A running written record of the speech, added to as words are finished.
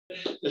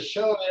The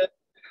show is,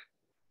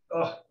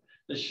 oh,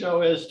 the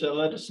show is to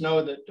let us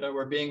know that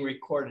we're being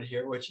recorded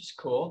here, which is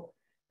cool.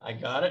 I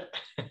got it.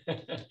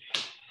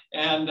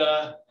 And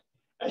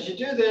as you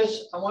do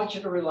this, I want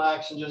you to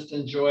relax and just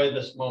enjoy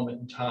this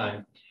moment in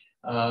time.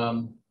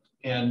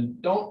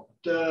 And don't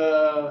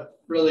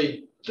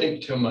really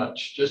think too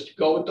much. Just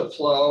go with the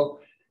flow.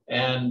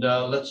 And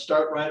let's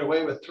start right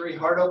away with 3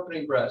 heart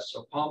opening breaths.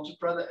 So palms in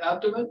front of the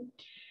abdomen.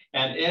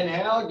 And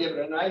inhale, give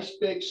it a nice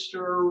big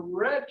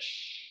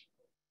stretch.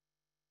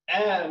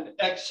 And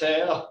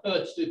exhale.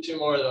 Let's do 2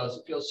 more of those.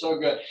 It feels so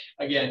good.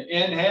 Again,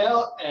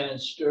 inhale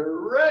and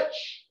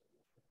stretch.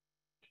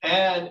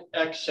 And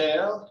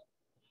exhale.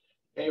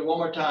 Okay, one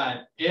more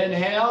time.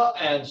 Inhale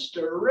and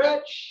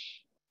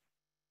stretch.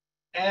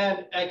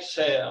 And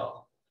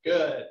exhale.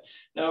 Good.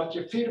 Now, with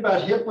your feet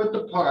about hip width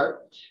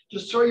apart,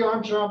 just throw your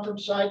arms around from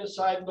side to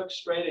side and look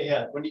straight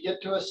ahead. When you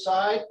get to a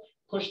side,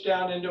 push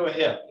down into a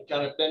hip. You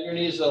kind of bend your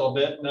knees a little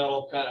bit, and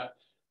that'll kind of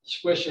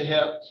squish a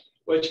hip,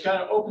 which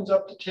kind of opens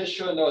up the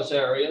tissue in those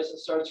areas and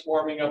starts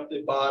warming up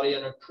the body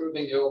and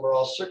improving the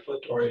overall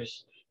circulatory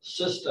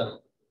system.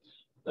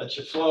 Lets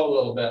you flow a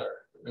little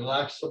better.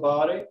 Relax the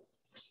body.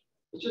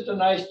 It's just a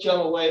nice,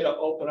 gentle way to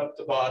open up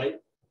the body.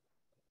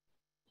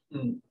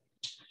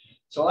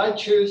 So I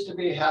choose to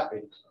be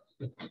happy.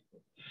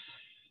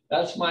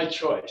 That's my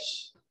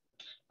choice.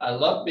 I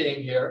love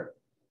being here.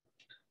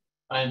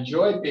 I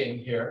enjoy being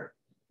here.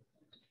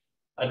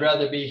 I'd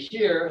rather be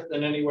here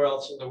than anywhere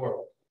else in the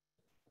world.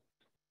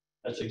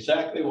 That's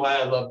exactly why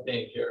I love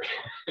being here.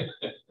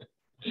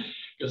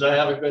 Because I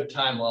have a good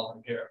time while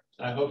I'm here.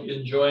 I hope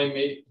you join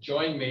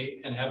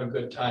me and have a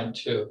good time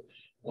too.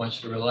 I want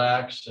you to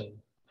relax and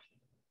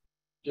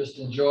just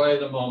enjoy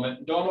the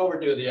moment. Don't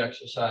overdo the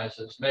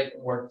exercises. Make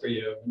them work for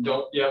you.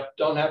 You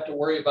don't have to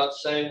worry about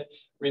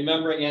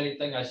remembering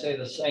anything. I say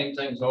the same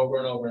things over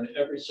and over in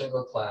every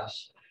single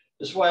class.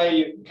 This way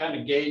you can kind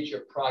of gauge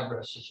your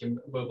progress as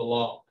you move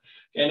along.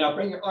 Okay, now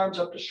bring your arms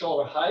up to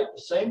shoulder height,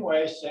 the same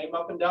way, same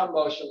up and down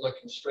motion,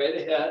 looking straight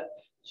ahead.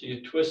 So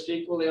you twist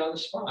equally on the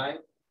spine.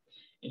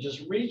 And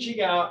just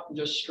reaching out and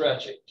just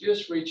stretching,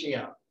 just reaching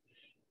out.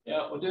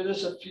 Yeah, we'll do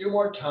this a few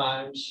more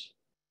times.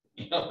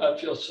 That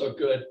feels so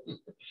good.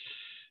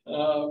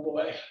 Oh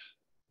boy,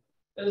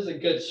 that is a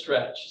good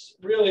stretch.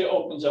 It really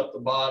opens up the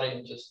body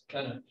and just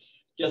kind of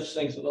gets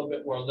things a little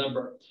bit more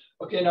limber.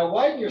 Okay, now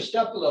widen your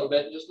step a little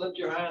bit and just lift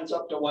your hands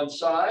up to one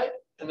side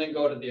and then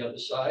go to the other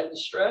side and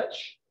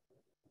stretch.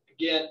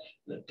 Again,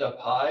 lift up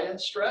high and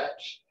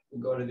stretch.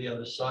 And go to the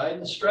other side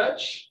and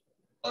stretch.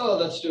 Oh,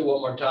 let's do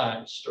one more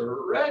time.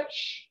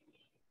 Stretch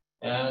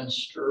and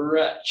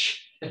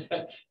stretch.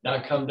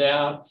 Now come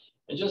down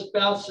and just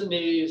bounce the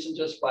knees and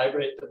just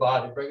vibrate the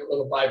body. Bring a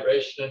little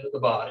vibration into the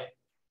body.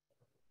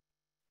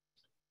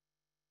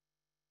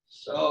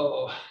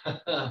 So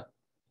the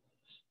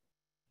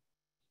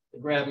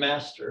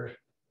Grandmaster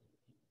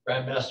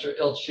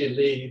Ilchi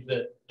Lee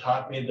that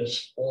taught me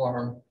this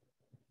form.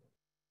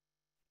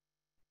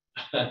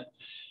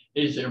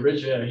 He's the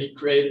originator. He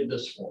created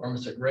this form.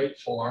 It's a great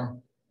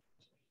form.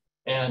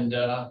 And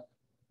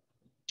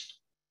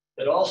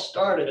it all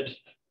started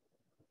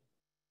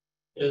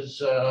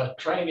his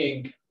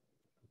training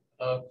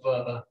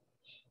of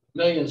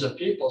millions of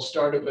people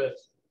started with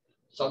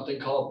something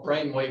called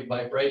brainwave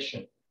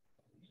vibration.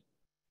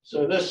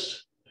 So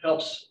this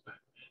helps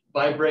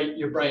vibrate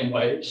your brain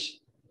waves.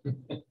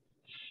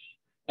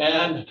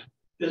 And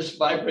this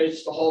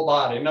vibrates the whole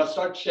body. Now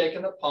start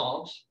shaking the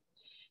palms.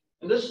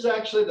 And this is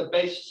actually the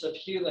basis of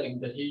healing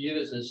that he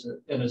uses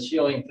in his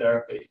healing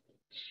therapy.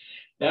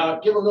 Now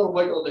give a little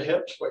wiggle to the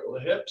hips, wiggle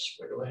the hips,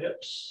 wiggle the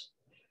hips.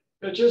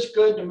 It's just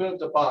good to move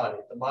the body.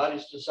 The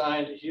body's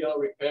designed to heal,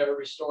 repair,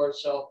 restore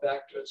itself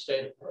back to its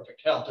state of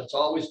perfect health. It's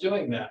always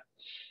doing that.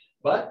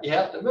 But you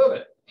have to move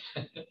it.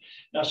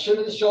 Now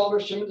shimmy the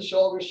shoulders, shimmy the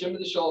shoulders, shimmy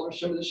the shoulders,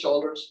 shimmy the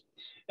shoulders,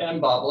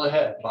 and bobble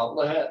ahead,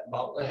 bobble ahead,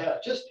 bobble ahead.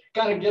 Just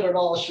kind of get it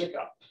all shook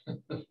up.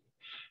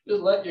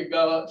 Just let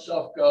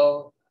yourself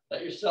go.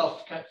 Let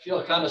yourself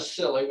feel kind of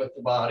silly with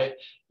the body.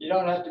 You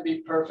don't have to be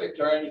perfect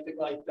or anything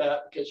like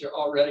that because you're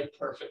already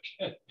perfect.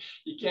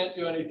 You can't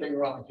do anything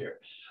wrong here.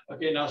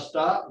 Okay, now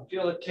stop and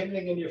feel it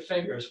tingling in your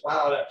fingers.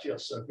 Wow, that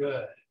feels so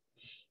good.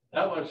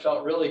 That one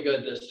felt really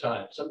good this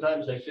time.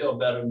 Sometimes they feel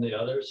better than the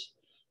others.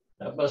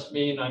 That must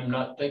mean I'm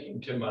not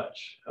thinking too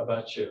much. How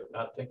about you?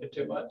 Not thinking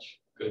too much?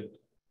 Good.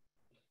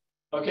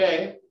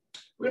 Okay,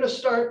 we're going to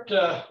start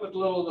with a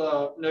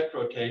little neck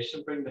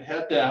rotation. Bring the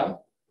head down.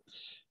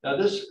 Now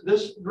this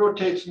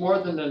rotates more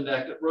than the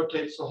neck, it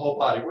rotates the whole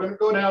body. We're going to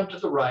go down to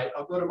the right.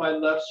 I'll go to my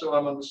left so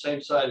I'm on the same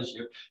side as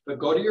you. But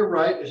go to your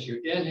right as you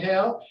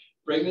inhale,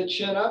 bring the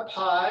chin up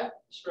high,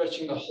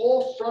 stretching the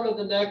whole front of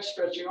the neck,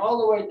 stretching all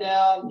the way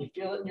down. You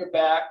feel it in your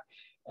back.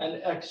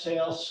 And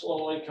exhale,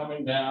 slowly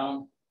coming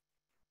down.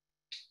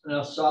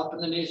 Now soften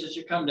the knees as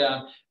you come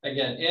down.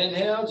 Again,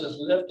 inhale, just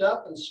lift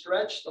up and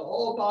stretch the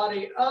whole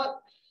body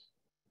up.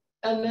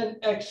 And then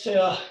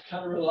exhale,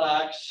 kind of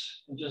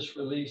relax and just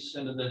release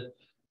into the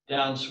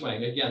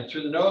downswing. Again,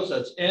 through the nose,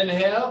 that's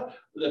inhale.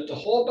 Lift the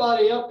whole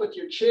body up with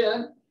your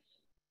chin.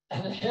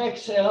 And then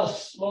exhale,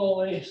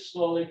 slowly,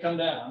 slowly come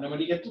down. And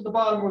when you get to the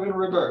bottom, we're going to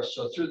reverse.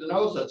 So through the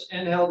nose, let's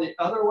inhale the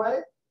other way.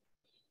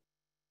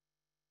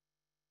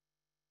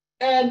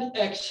 And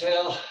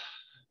exhale,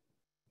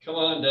 come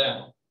on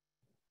down.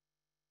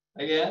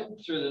 Again,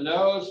 through the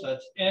nose,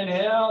 let's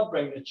inhale,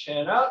 bring the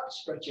chin up,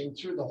 stretching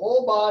through the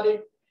whole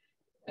body.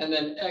 And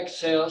then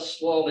exhale,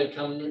 slowly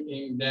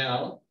coming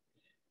down.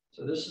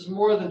 So this is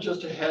more than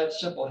just a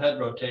simple head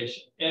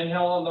rotation.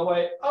 Inhale on the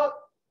way up.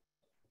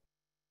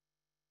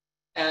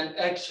 And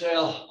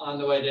exhale on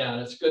the way down.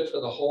 It's good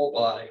for the whole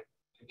body,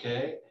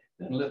 okay?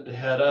 Then lift the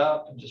head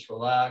up and just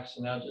relax.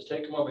 And now just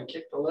take a moment,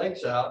 kick the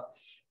legs out,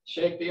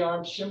 shake the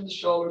arms, shim the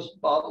shoulders,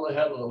 bobble the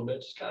head a little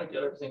bit, just kind of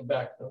get everything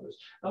back to those.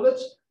 Now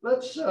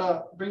let's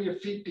bring your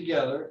feet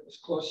together as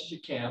close as you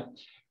can.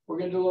 We're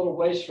gonna do a little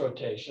waist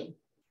rotation.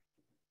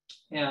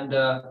 And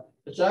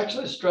it's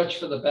actually a stretch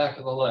for the back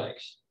of the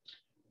legs.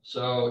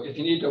 So if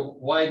you need to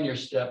widen your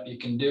step, you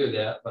can do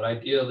that, but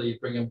ideally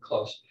bring them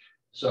close.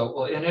 So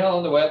we'll inhale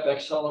on the way up,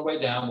 exhale on the way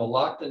down. We'll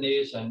lock the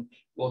knees and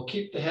we'll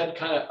keep the head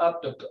kind of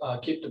up to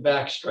keep the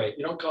back straight.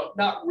 You don't go,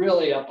 not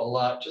really up a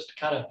lot,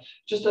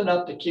 just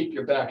enough to keep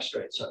your back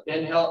straight. So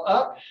inhale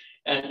up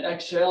and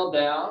exhale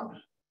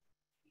down.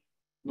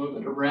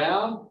 Move it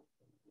around.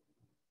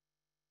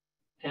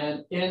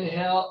 And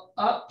inhale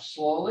up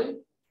slowly.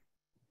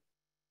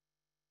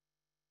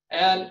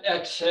 And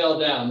exhale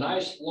down.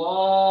 Nice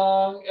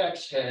long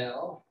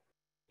exhale.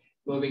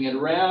 Moving it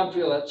around,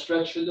 feel that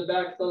stretch through the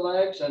back of the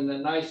legs, and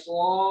then nice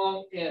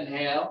long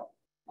inhale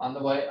on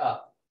the way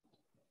up.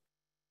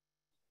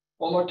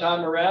 One more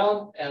time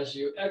around. As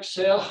you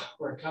exhale,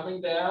 we're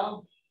coming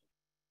down.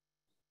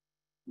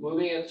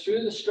 Moving it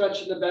through the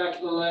stretch of the back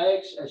of the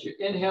legs. As you're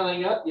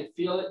inhaling up, you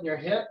feel it in your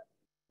hip.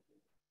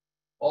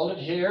 Hold it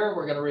here.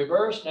 We're going to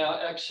reverse. Now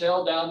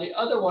exhale down the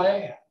other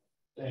way.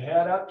 The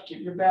head up,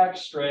 keep your back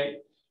straight.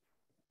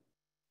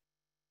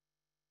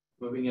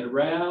 Moving it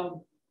around.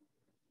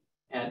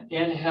 And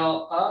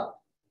inhale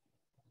up.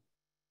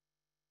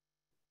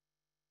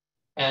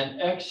 And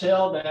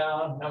exhale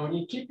down. Now when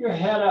you keep your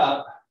head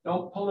up,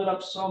 don't pull it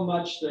up so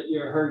much that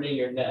you're hurting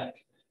your neck.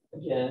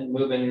 Again,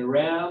 moving it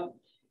around.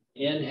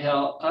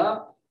 Inhale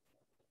up.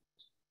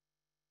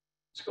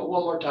 Let's go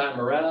one more time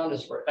around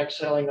as we're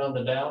exhaling on the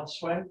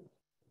downswing.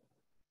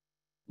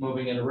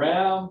 Moving it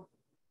around.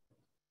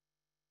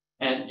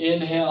 And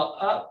inhale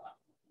up.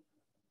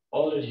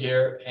 Hold it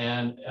here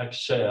and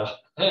exhale.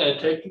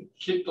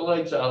 Keep the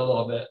legs out a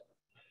little bit.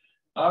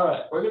 All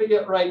right, we're going to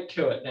get right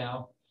to it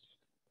now.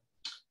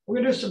 We're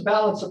going to do some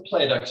balance of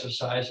plate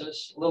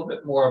exercises, a little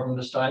bit more of them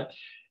this time.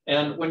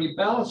 And when you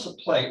balance the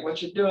plate,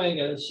 what you're doing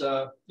is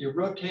you're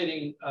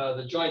rotating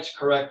the joints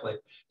correctly.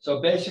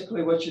 So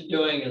basically what you're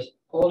doing is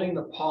holding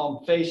the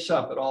palm face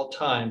up at all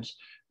times.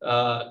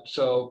 You're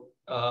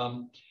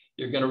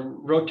going to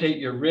rotate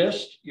your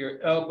wrist, your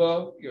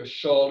elbow, your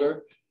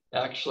shoulder,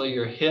 actually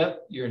your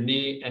hip, your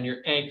knee, and your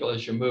ankle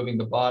as you're moving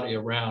the body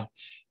around.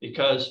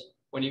 Because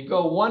when you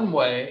go one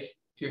way,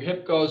 your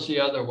hip goes the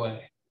other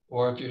way.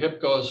 Or if your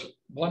hip goes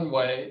one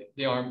way,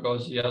 the arm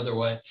goes the other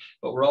way.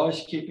 But we're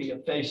always keeping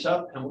it face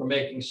up and we're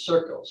making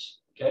circles,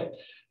 okay?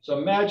 So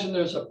imagine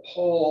there's a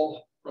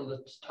pole from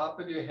the top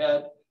of your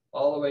head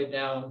all the way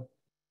down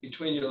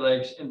between your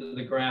legs into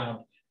the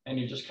ground. And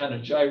you're just kind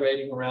of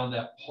gyrating around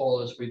that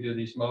pole as we do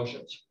these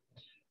motions.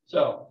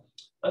 So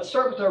let's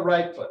start with our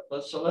right foot.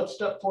 Let's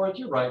step forward with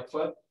your right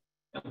foot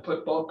and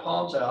put both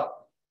palms out.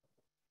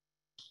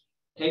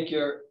 Take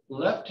your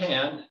left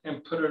hand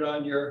and put it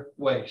on your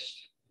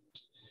waist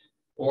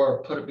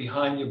or put it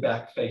behind your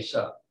back face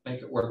up.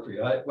 Make it work for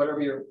you, right?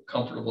 Whatever you're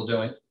comfortable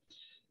doing.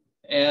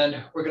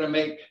 And we're going to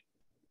make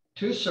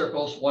two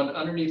circles, one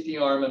underneath the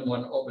arm and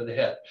one over the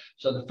head.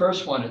 So the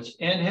first one is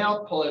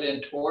inhale, pull it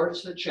in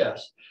towards the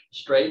chest.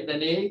 Straighten the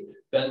knee,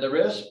 bend the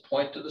wrist,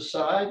 point to the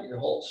side. You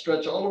hold,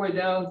 stretch all the way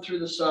down through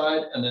the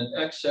side, and then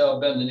exhale,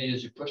 bend the knee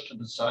as you push to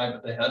the side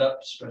with the head up,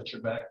 stretch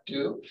your back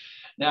too.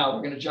 Now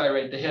we're going to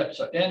gyrate the hip.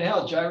 So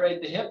inhale,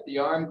 gyrate the hip. The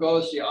arm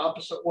goes the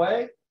opposite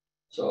way.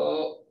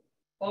 So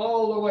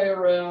all the way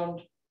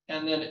around,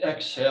 and then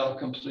exhale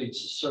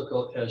completes the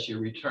circle as you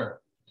return.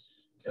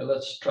 Okay,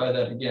 let's try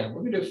that again.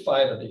 We're going to do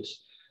 5 of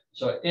these.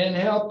 So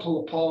inhale,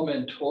 pull the palm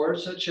in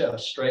towards the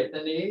chest, straighten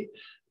the knee,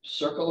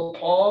 circle the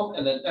palm,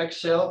 and then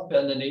exhale,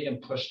 bend the knee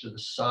and push to the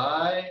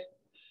side.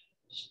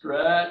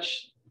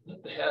 Stretch,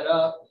 lift the head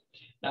up.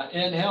 Now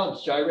inhale,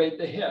 gyrate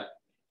the hip.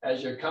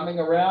 As you're coming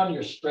around,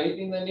 you're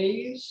straightening the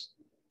knees.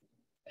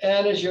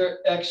 And as you're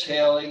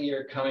exhaling,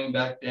 you're coming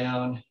back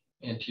down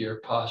into your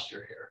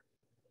posture here.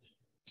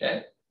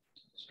 Okay,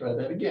 let's try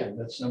that again.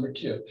 That's number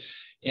 2.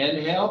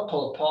 Inhale,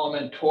 pull the palm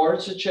in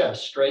towards the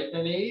chest, straighten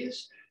the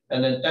knees,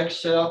 and then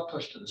exhale,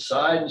 push to the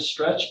side and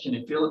stretch. Can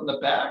you feel it in the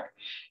back?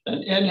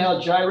 And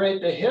inhale,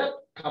 gyrate the hip,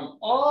 come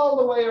all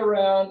the way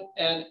around,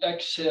 and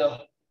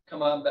exhale,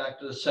 come on back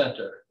to the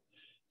center.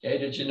 Okay,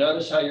 did you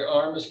notice how your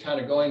arm is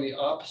kind of going the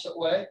opposite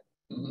way?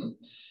 Mm-hmm.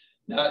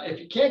 Now, if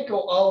you can't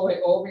go all the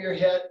way over your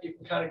head, you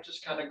can kind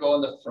of go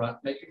in the front,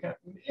 make it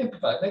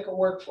improvise, make it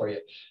work for you.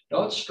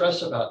 Don't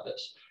stress about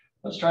this.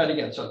 Let's try it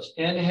again. So it's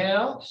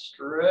inhale,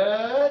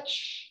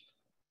 stretch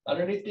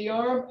underneath the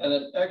arm, and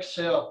then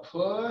exhale,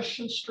 push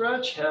and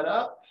stretch, head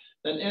up.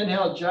 Then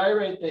inhale,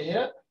 gyrate the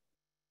hip,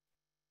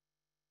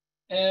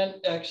 and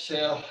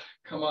exhale,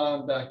 come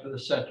on back to the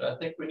center. I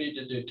think we need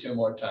to do 2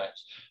 more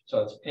times. So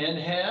it's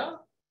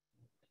inhale,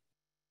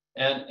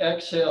 and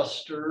exhale,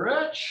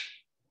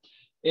 stretch.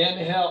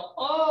 Inhale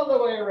all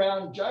the way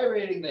around,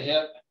 gyrating the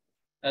hip,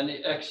 and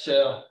the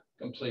exhale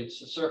completes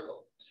the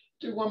circle.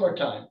 Do 1 more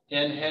time.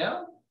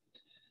 Inhale,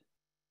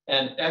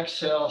 and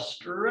exhale,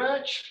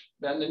 stretch,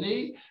 bend the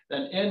knee.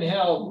 Then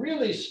inhale,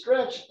 really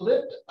stretch,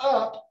 lift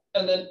up,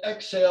 and then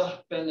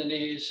exhale, bend the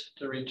knees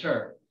to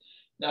return.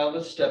 Now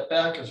let's step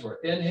back as we're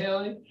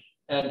inhaling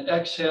and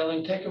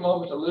exhaling. Take a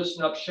moment to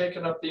loosen up,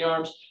 shaking up the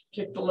arms,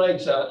 kick the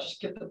legs out, just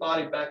get the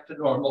body back to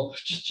normal.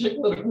 Just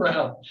jiggle it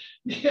around.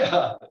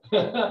 Yeah,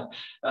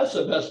 that's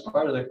the best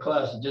part of the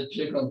class, just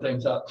jiggling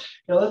things out.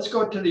 Now let's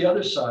go to the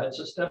other side.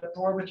 So step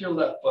forward with your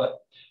left foot.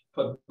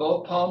 Put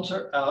both palms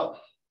are out.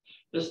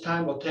 This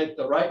time we'll take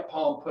the right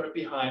palm, put it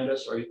behind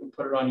us, or you can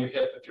put it on your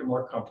hip if you're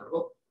more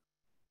comfortable.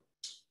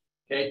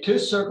 Okay, 2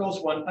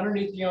 circles, 1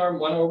 underneath the arm,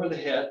 1 over the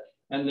head,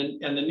 and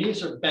the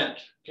knees are bent,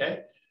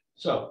 okay?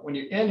 So when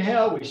you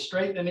inhale, we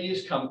straighten the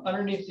knees, come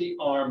underneath the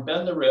arm,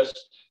 bend the wrist,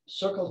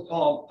 circle the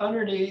palm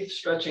underneath,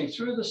 stretching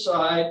through the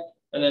side,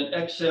 and then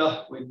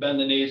exhale, we bend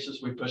the knees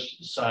as we push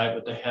to the side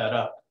with the head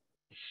up.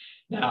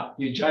 Now,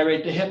 you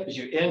gyrate the hip. As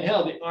you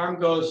inhale, the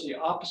arm goes the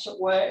opposite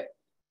way,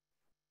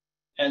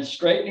 and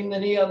straightening the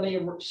knee on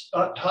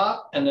the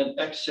top, and then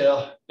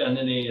exhale, bend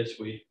the knee as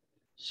we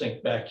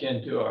sink back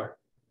into our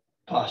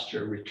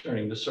posture,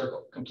 returning the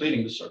circle,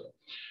 completing the circle.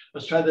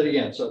 Let's try that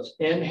again. So it's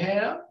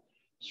inhale,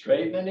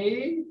 straighten the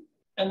knee,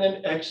 and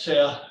then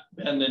exhale,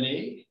 bend the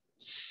knee.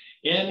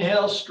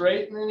 Inhale,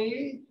 straighten the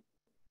knee,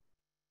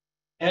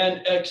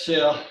 and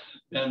exhale,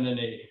 bend the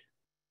knee.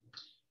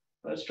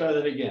 Let's try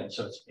that again.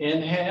 So it's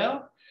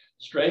inhale,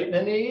 straighten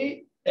the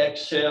knee,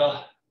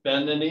 exhale,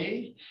 bend the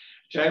knee.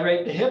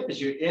 Gyrate the hip as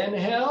you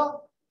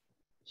inhale,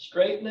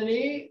 straighten the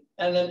knee,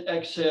 and then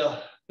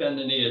exhale, bend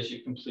the knee as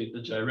you complete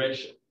the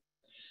gyration.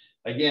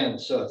 Again,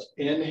 so it's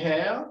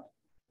inhale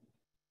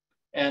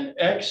and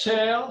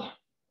exhale,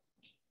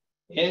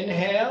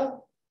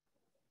 inhale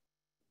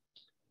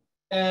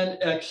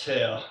and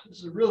exhale.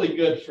 This is really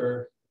good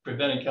for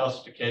preventing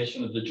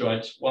calcification of the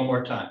joints. 1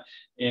 more time.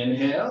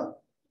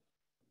 Inhale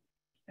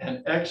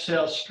and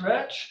exhale,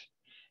 stretch.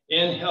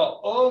 Inhale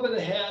over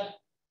the head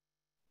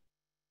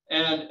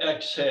and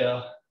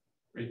exhale,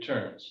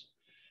 returns.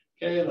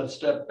 Okay, let's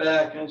step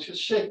back and just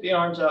shake the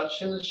arms out,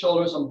 shin the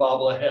shoulders, and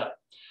bobble ahead.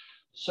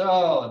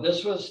 So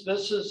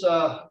this is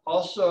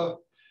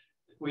also,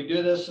 we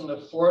do this in the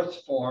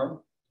 4th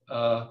form,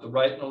 the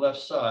right and the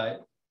left side.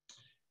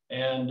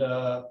 And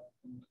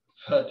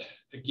but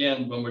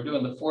again, when we're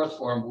doing the 4th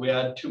form, we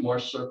add 2 more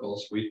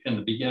circles in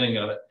the beginning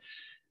of it.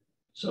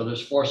 So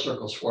there's 4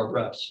 circles, 4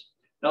 breaths.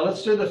 Now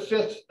let's do the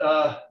 5th,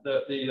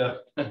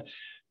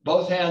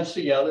 both hands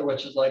together,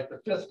 which is like the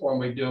 5th form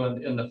we do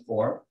in the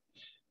form,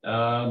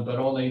 but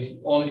only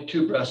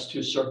 2 breaths,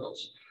 2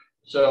 circles.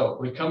 So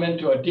we come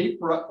into a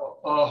deep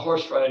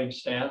horse riding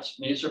stance.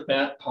 Knees are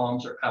bent,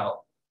 palms are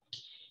out.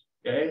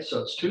 Okay,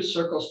 so it's 2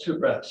 circles, 2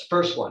 breaths.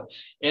 First one,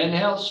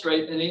 inhale,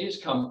 straighten the knees,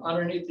 come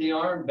underneath the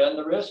arm, bend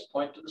the wrist,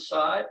 point to the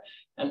side,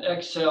 and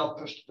exhale,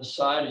 push to the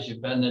side as you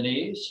bend the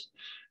knees.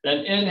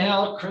 Then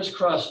inhale,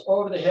 crisscross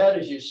over the head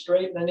as you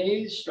straighten the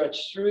knees,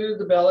 stretch through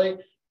the belly,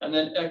 and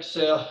then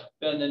exhale,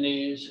 bend the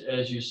knees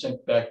as you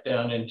sink back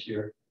down into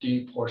your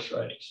deep horse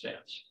riding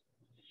stance.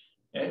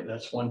 Okay,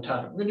 that's 1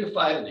 time. We're gonna do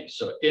 5 of these.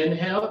 So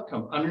inhale,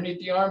 come underneath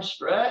the arm,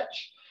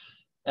 stretch,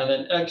 and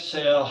then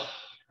exhale,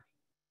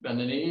 bend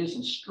the knees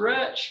and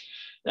stretch.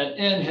 Then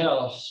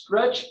inhale,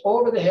 stretch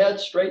over the head,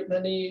 straighten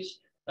the knees,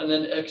 and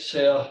then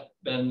exhale,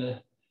 bend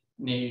the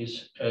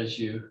knees as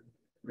you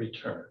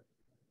return.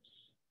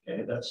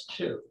 Okay, that's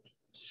 2.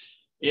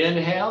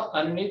 Inhale,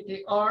 underneath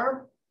the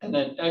arm, and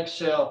then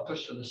exhale,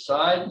 push to the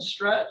side and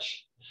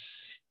stretch.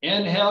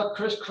 Inhale,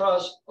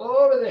 crisscross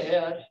over the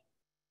head,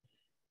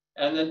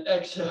 and then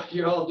exhale.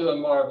 You're all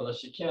doing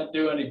marvelous. You can't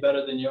do any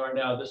better than you are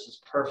now. This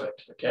is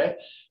perfect, okay?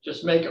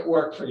 Just make it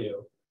work for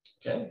you,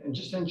 okay? And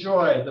just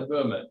enjoy the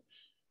movement.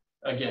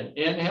 Again,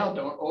 inhale,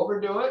 don't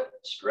overdo it,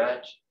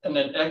 stretch, and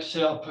then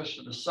exhale, push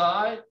to the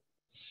side.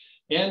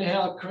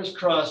 Inhale,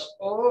 crisscross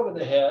over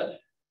the head,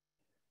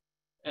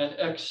 and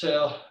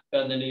exhale,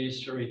 bend the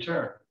knees to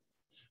return.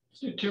 Let's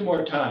do 2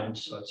 more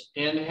times. So it's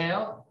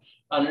inhale,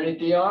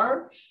 underneath the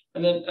arm,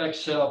 and then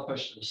exhale,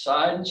 push to the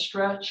side and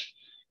stretch.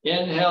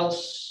 Inhale,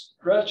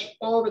 stretch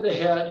over the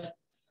head,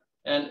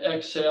 and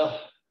exhale,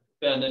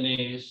 bend the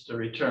knees to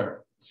return.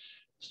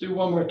 Let's do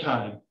 1 more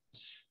time.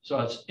 So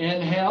it's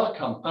inhale,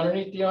 come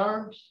underneath the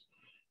arms,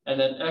 and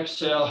then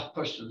exhale,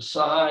 push to the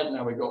side.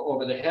 Now we go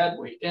over the head.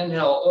 We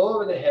inhale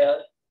over the head,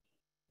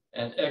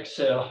 and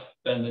exhale,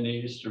 bend the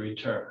knees to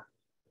return.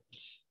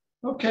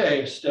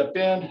 Okay, step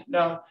in.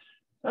 Now,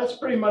 that's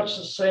pretty much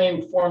the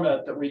same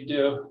format that we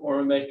do when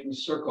we're making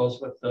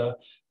circles with the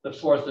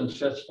 4th and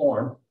 5th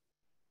form.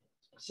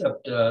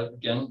 Except,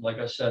 again, like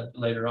I said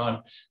later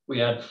on,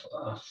 we add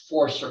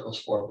 4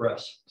 circles, 4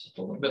 breaths. Just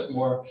a little bit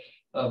more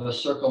of a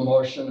circle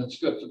motion. It's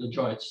good for the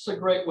joints. It's a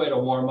great way to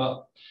warm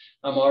up.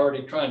 I'm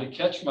already trying to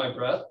catch my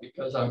breath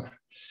because I'm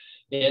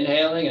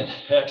inhaling and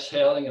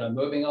exhaling and I'm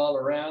moving all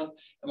around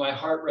and my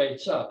heart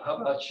rate's up. How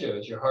about you?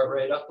 Is your heart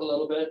rate up a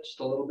little bit?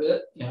 Just a little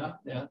bit? Yeah,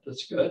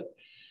 that's good.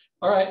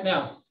 All right,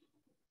 now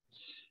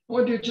I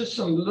want to do just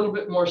some little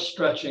bit more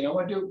stretching. I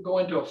want to go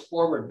into a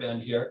forward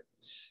bend here,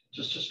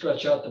 just to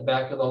stretch out the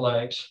back of the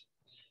legs.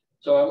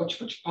 So I want you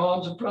to put your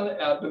palms in front of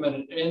the abdomen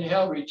and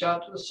inhale, reach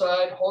out to the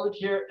side, hold it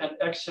here and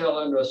exhale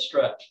into a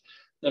stretch.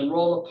 Then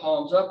roll the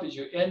palms up as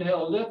you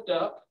inhale, lift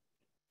up.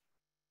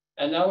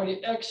 And now when you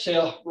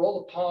exhale, roll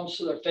the palms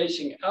so they're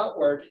facing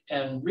outward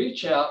and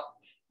reach out.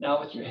 Now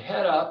with your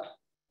head up,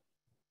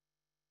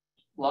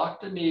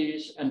 lock the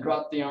knees and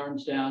drop the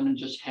arms down and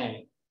just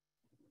hang.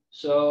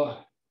 So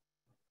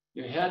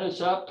your head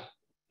is up,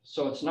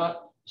 so it's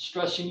not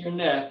stressing your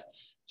neck,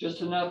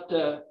 just enough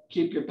to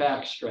keep your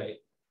back straight.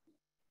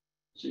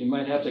 So you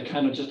might have to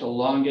kind of just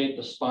elongate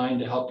the spine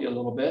to help you a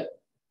little bit.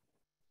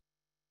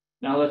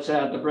 Now let's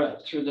add the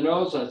breath. Through the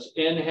nose, let's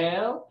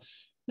inhale.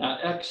 Now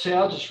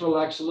exhale, just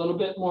relax a little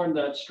bit more in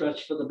that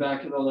stretch for the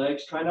back of the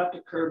legs. Try not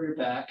to curve your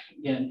back.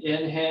 Again,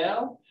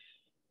 inhale.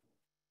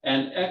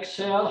 And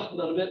exhale, a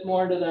little bit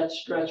more into that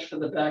stretch for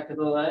the back of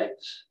the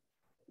legs.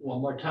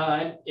 One more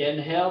time.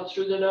 Inhale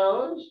through the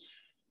nose.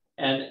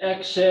 And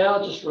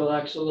exhale, just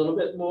relax a little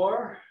bit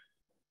more.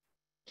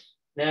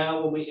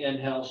 Now when we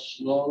inhale,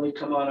 slowly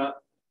come on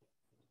up.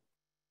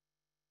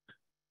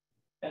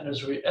 And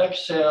as we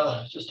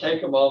exhale, just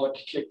take a moment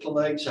to kick the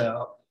legs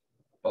out,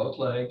 both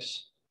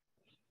legs.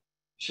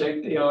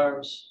 Shake the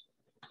arms,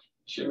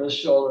 shimmer the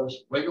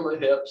shoulders, wiggle the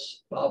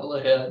hips, bobble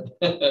the head,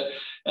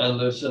 and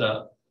loosen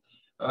up.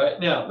 All right,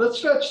 now let's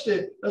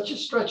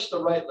just stretch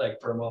the right leg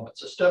for a moment.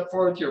 So step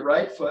forward with your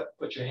right foot,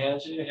 put your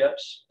hands in your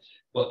hips.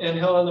 We'll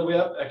inhale on the way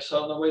up,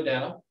 exhale on the way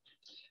down.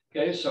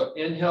 Okay, so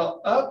inhale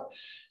up.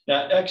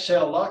 Now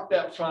exhale, lock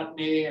that front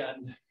knee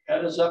and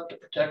head is up to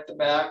protect the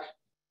back.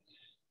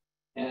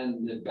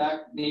 And the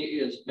back knee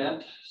is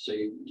bent, so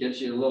it gives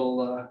you a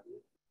little,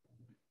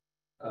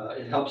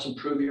 it helps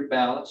improve your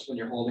balance when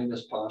you're holding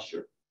this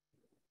posture.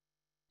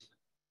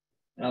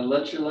 Now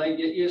let your leg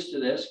get used to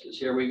this, because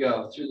here we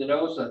go. Through the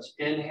nose, let's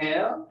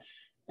inhale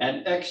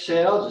and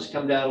exhale. Just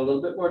come down a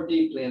little bit more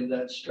deeply in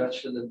that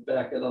stretch for the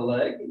back of the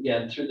leg.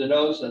 Again, through the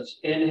nose, let's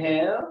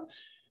inhale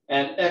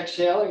and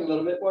exhaling a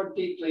little bit more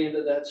deeply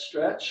into that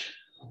stretch.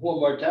 One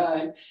more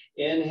time,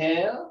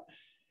 inhale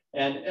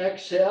and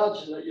exhale.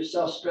 Just let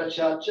yourself stretch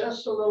out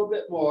just a little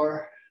bit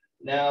more.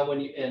 Now when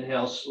you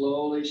inhale,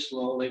 slowly,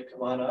 slowly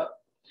come on up.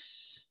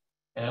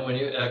 And when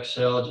you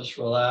exhale, just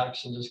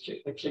relax and just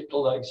kick the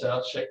legs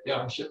out, shake the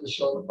arms, shift the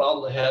shoulder,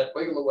 bobble the head,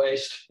 wiggle the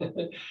waist.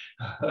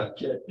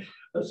 Okay,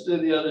 let's do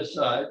the other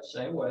side,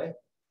 same way.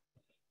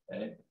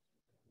 Okay.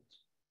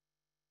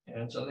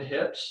 Hands on the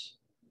hips.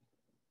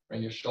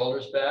 Bring your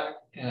shoulders back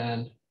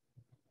and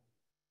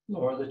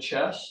lower the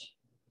chest.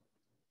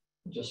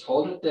 Just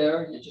hold it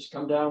there. You just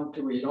come down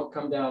to where you don't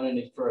come down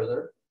any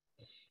further.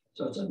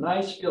 So it's a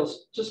nice,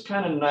 feels just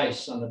kind of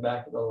nice on the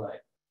back of the leg.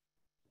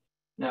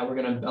 Now we're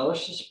going to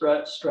embellish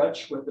the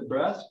stretch with the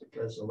breath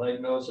because the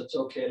leg knows it's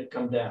okay to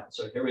come down.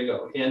 So here we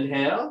go.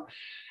 Inhale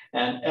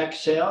and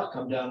exhale.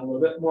 Come down a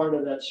little bit more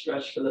into that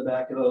stretch for the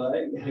back of the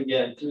leg.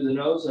 Again, through the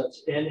nose,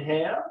 let's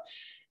inhale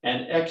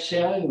and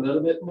exhaling a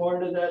little bit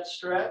more into that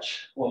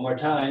stretch. One more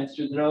time.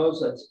 Through the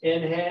nose, let's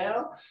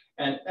inhale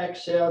and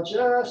exhale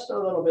just a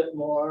little bit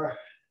more.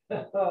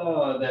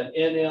 Then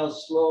inhale,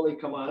 slowly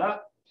come on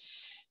up.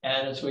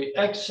 And as we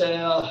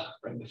exhale,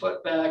 bring the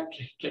foot back,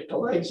 kick the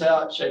legs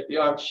out, shake the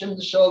arms, shimmy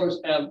the shoulders,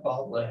 and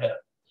bobble the head.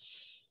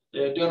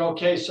 You're doing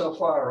okay so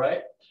far,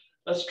 right?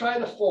 Let's try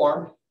the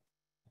form.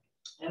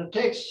 And it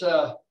takes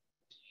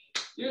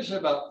usually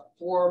about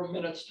 4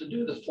 minutes to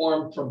do the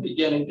form from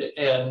beginning to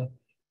end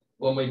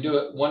when we do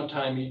it one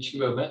time each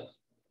movement.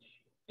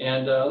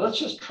 And let's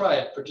just try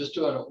it for just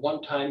doing it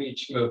one time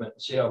each movement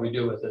and see how we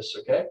do with this,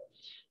 okay?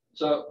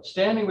 So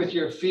standing with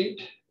your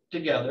feet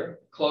together,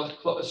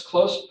 as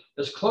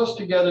close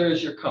together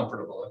as you're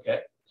comfortable, okay?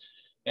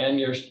 And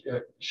your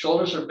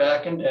shoulders are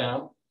back and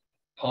down,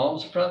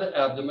 palms in front of the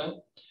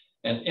abdomen.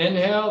 And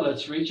inhale,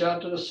 let's reach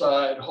out to the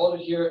side, hold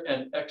it here,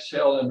 and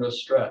exhale into a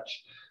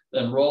stretch.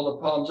 Then roll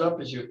the palms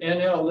up as you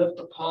inhale, lift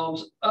the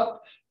palms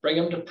up, bring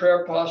them to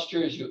prayer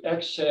posture. As you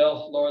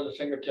exhale, lower the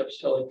fingertips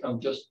till they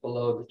come just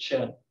below the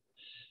chin.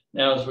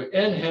 Now, as we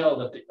inhale,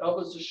 lift the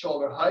elbows to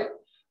shoulder height,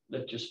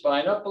 lift your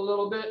spine up a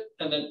little bit,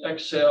 and then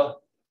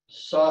exhale,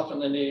 soften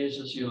the knees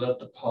as you let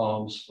the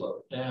palms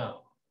float down.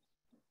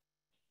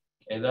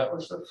 Okay, that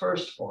was the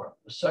first form.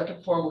 The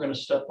second form, we're going to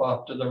step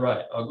off to the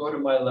right. I'll go to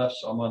my left,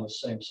 so I'm on the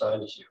same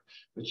side as you,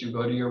 but you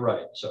go to your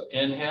right. So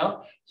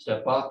inhale,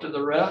 step off to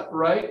the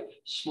right,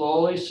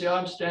 slowly. See how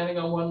I'm standing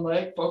on one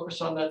leg?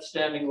 Focus on that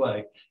standing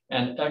leg.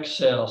 And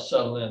exhale,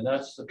 settle in.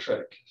 That's the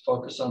trick.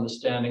 Focus on the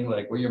standing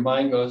leg. Where your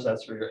mind goes,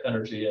 that's where your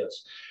energy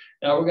is.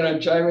 Now we're going to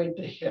gyrate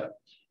the hip.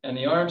 and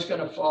the arm's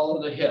going to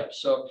follow the hip.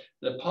 So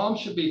the palm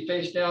should be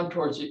face down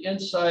towards the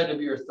inside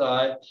of your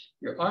thigh.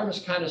 Your arm is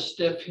kind of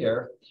stiff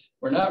here.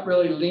 We're not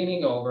really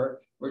leaning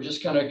over. We're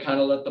just going to kind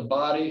of let the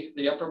body,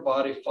 the upper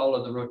body,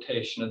 follow the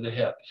rotation of the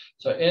hip.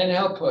 So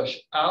inhale, push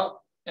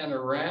out and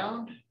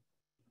around,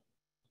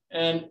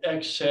 and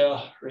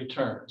exhale,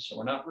 return. So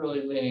we're not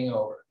really leaning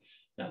over.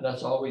 Now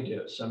that's all we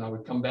do. So now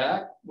we come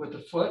back with the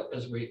foot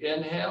as we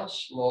inhale,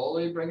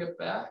 slowly bring it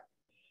back,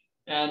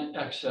 and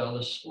exhale.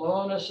 The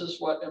slowness is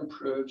what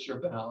improves your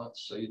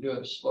balance. So you do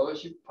it as slow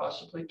as you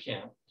possibly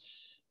can,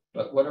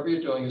 but whatever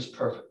you're doing is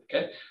perfect,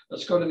 okay?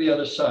 Let's go to the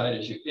other side.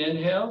 As you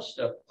inhale,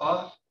 step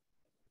off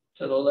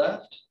to the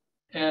left,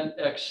 and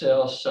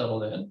exhale,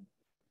 settle in.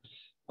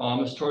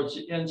 Palm is towards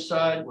the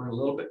inside. We're a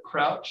little bit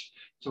crouched.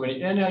 So when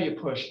you inhale, you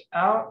push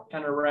out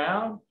and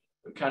around.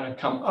 We kind of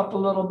come up a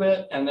little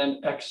bit, and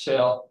then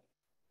exhale,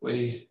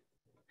 we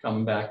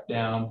come back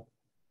down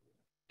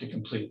to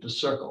complete the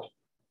circle.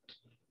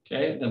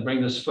 Okay, then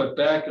bring this foot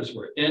back as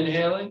we're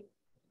inhaling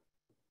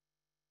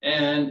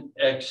and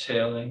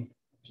exhaling,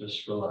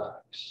 just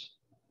relax.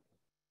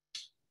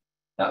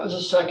 That was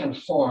the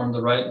second form,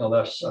 the right and the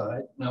left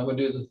side. Now we'll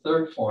do the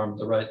third form,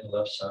 the right and the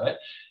left side.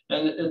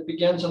 And it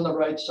begins on the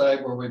right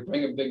side where we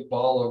bring a big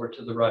ball over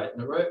to the right.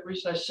 And the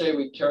reason I say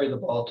we carry the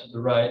ball to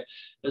the right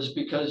is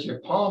because your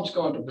palms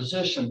go into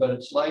position, but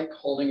it's like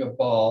holding a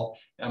ball.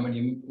 And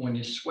when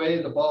you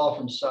sway the ball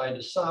from side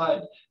to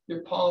side, your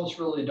palms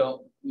really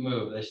don't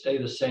move. They stay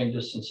the same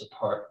distance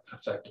apart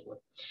effectively.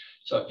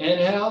 So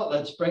inhale,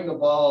 let's bring the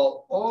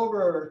ball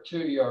over to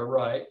your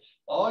right.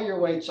 All your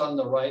weight's on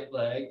the right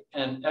leg,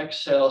 and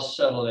exhale,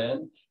 settle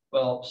in.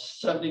 Well,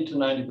 70 to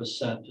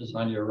 90% is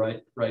on your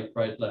right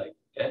leg,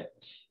 okay?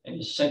 And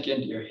you sink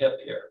into your hip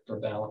here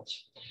for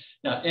balance.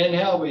 Now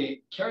inhale,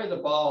 we carry the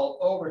ball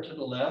over to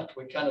the left.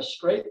 We kind of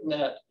straighten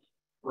that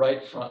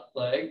right front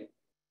leg,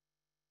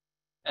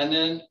 and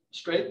then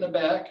straighten the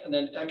back, and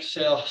then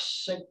exhale,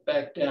 sink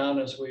back down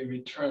as we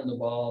return the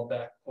ball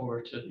back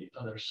over to the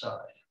other side,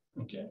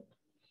 okay?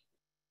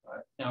 All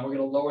right, now we're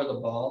gonna lower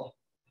the ball.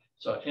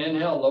 So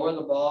inhale, lower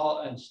the ball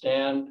and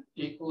stand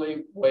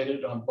equally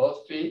weighted on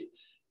both feet,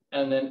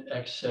 and then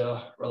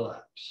exhale,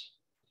 relax.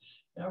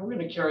 Now we're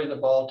going to carry the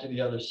ball to the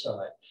other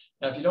side.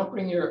 Now, if you don't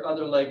bring your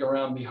other leg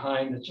around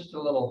behind, it's just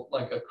a little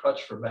like a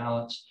crutch for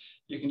balance.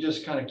 You can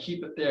just kind of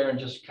keep it there and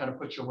just kind of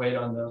put your weight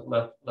on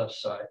the left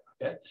side,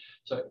 okay?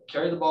 So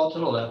carry the ball to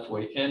the left.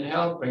 We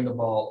inhale, bring the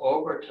ball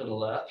over to the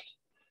left,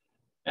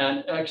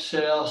 and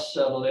exhale,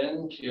 settle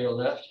in to your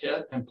left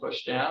hip and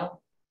push down.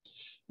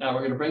 Now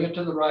we're going to bring it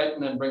to the right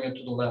and then bring it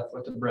to the left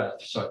with the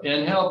breath. So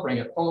inhale, bring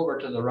it over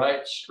to the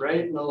right,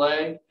 straighten the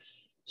leg,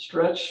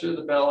 stretch through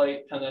the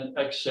belly, and then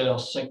exhale,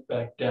 sink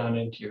back down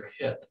into your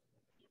hip.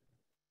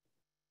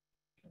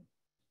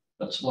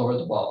 Let's lower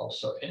the ball.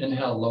 So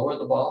inhale, lower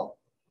the ball,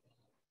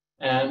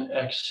 and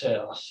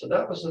exhale. So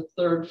that was the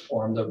third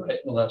form, the right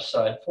and the left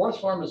side.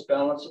 Fourth form is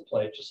balance of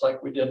plate, just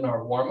like we did in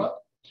our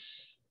warm-up.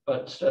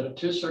 But instead of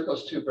 2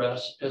 circles, 2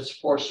 breaths, it's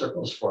 4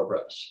 circles, 4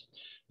 breaths.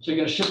 So you're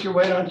going to shift your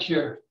weight onto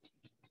your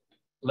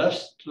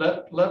left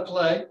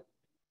leg,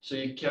 so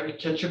you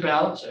catch your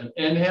balance, and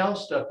inhale,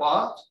 step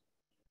off,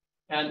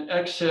 and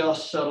exhale,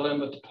 settle in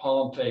with the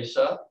palm face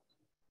up.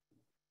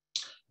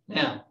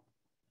 Now,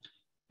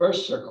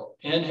 first circle,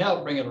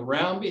 inhale, bring it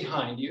around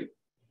behind you,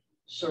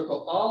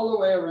 circle all the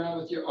way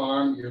around with your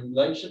arm, your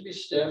leg should be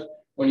stiff.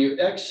 When you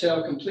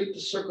exhale, complete the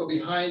circle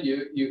behind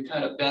you, you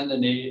kind of bend the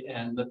knee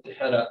and lift the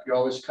head up. You're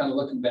always kind of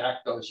looking back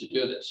though as you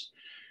do this.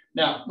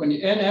 Now, when you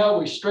inhale,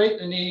 we straighten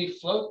the knee,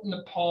 float in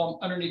the palm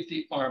underneath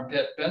the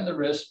armpit, bend the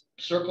wrist,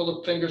 circle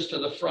the fingers to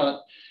the front,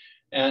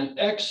 and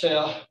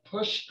exhale,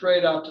 push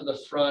straight out to the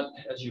front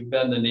as you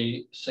bend the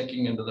knee,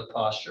 sinking into the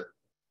posture.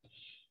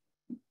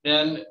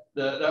 Then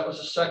that was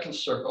the second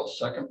circle,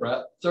 second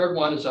breath. Third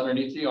one is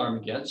underneath the arm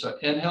again. So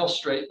inhale,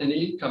 straighten the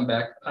knee, come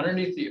back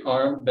underneath the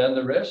arm, bend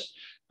the wrist,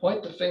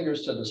 point the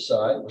fingers to the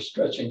side. We're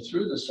stretching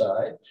through the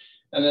side.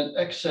 And then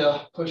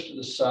exhale, push to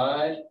the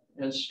side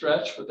and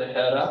stretch with the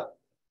head up.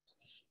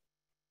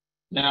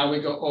 Now we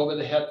go over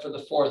the head for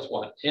the fourth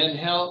one.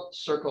 Inhale,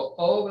 circle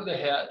over the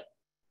head.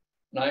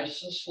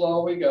 Nice and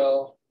slow we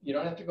go. You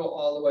don't have to go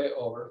all the way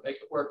over. Make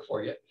it work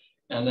for you.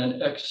 And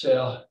then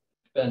exhale,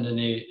 bend the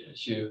knee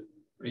as you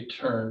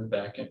return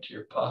back into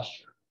your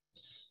posture.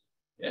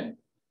 Okay,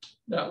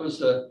 that was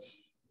the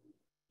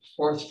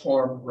fourth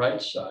form,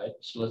 right side.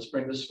 So let's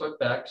bring this foot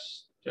back.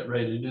 Get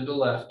ready to do the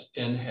left.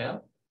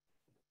 Inhale.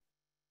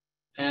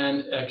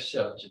 And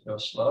exhale as you go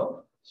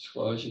slow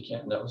as you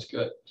can. That was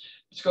good.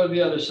 Let's go to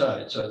the other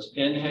side. So it's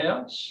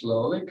inhale,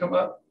 slowly come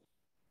up,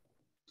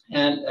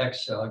 and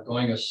exhale,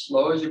 going as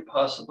slow as you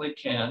possibly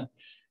can.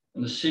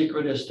 And the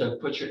secret is to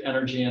put your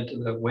energy into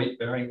the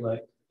weight-bearing leg.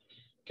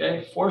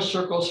 Okay, 4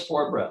 circles,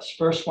 4 breaths.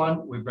 First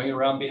one, we bring it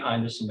around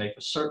behind us and make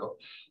a circle.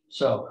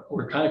 So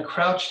we're kind of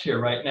crouched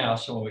here right now.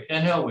 So when we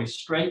inhale, we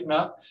straighten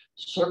up,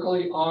 circle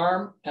the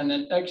arm, and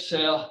then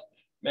exhale,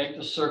 make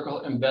the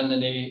circle and bend the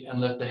knee and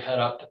lift the head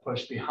up to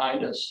push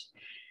behind us.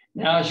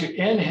 Now, as you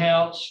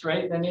inhale,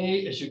 straighten the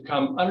knee. As you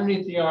come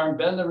underneath the arm,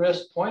 bend the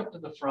wrist, point to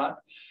the front,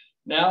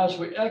 Now, as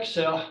we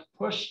exhale,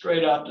 push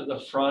straight out to the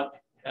front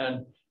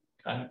and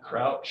kind of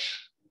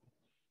crouch.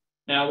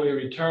 Now we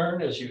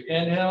return. As you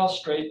inhale,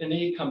 straighten the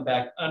knee, come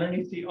back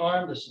underneath the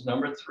arm. This is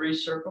number 3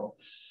 circle.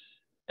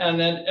 And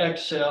then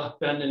exhale,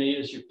 bend the knee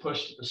as you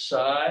push to the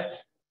side.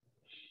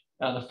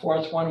 Now the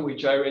 4th one, we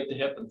gyrate the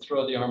hip and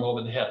throw the arm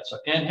over the head. So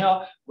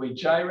inhale, we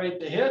gyrate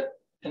the hip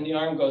and the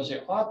arm goes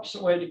the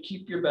opposite way to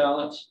keep your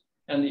balance,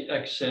 and the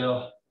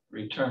exhale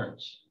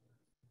returns.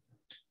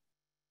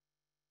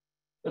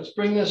 Let's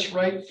bring this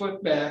right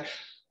foot back,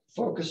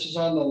 focuses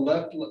on the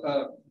left,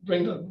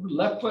 bring the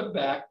left foot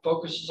back,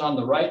 focuses on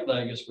the right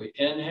leg as we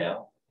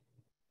inhale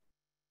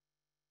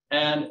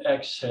and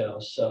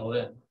exhale, settle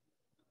in.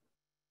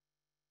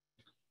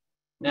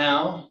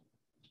 Now,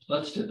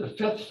 let's do the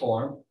 5th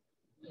form.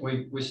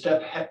 We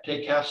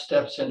take half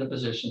steps into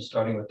position,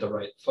 starting with the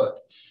right foot.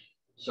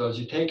 So as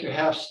you take your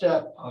half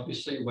step,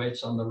 obviously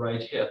weight's on the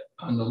right hip,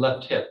 on the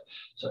left hip.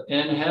 So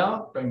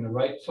inhale, bring the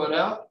right foot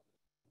out,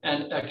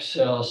 and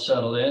exhale,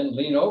 settle in,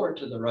 lean over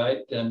to the right,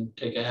 then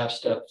take a half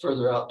step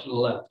further out to the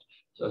left.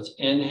 So it's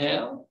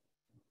inhale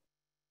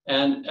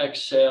and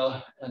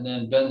exhale, and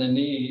then bend the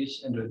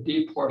knees into a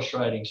deep horse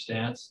riding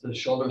stance. The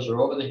shoulders are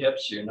over the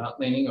hips, so you're not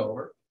leaning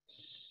over.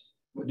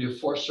 We'll do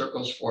 4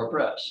 circles, 4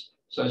 breaths.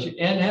 So as you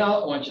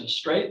inhale, I want you to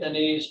straighten the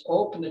knees,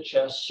 open the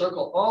chest,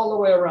 circle all the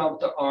way around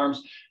with the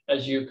arms.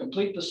 As you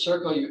complete the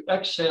circle, you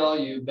exhale,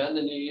 you bend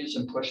the knees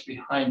and push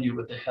behind you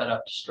with the head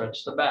up to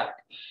stretch the back.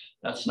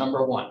 That's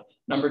number 1.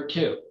 Number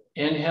 2,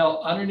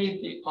 inhale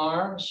underneath the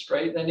arms,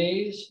 straighten the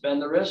knees,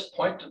 bend the wrist,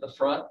 point to the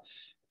front.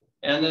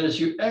 And then as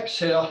you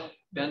exhale,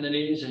 bend the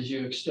knees as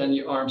you extend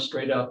the arms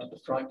straight out to the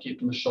front,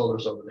 keeping the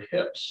shoulders over the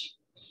hips.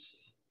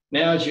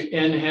 Now, as you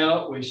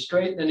inhale, we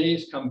straighten the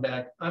knees, come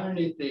back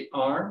underneath the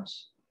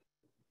arms,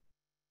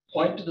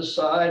 point to the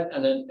side,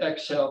 and then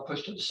exhale,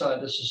 push to the side.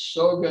 This is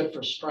so good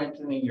for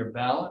strengthening your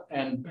balance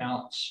and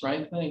balance,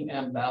 strengthening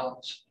and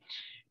balance.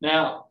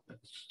 Now,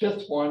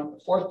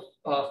 fourth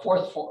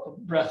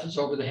breath is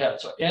over the head.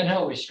 So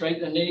inhale, we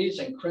straighten the knees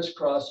and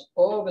crisscross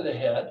over the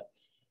head.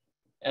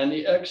 And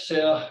the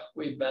exhale,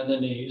 we bend the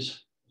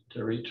knees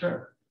to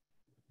return.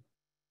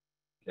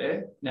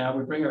 Okay, now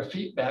we bring our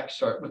feet back,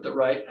 start with the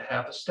right,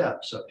 half a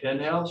step. So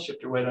inhale,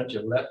 shift your weight onto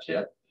your left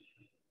hip,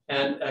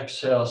 and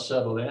exhale,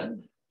 settle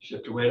in.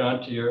 Shift your weight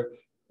onto your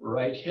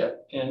right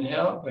hip.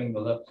 Inhale, bring the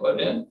left foot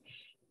in,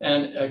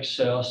 and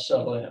exhale,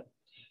 settle in.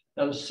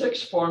 Now the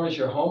 6th form is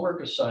your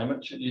homework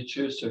assignment, should you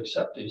choose to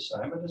accept the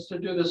assignment, is to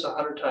do this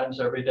 100 times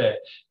every day.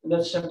 And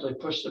then simply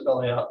push the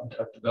belly out and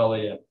tuck the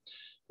belly in.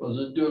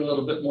 We'll do it a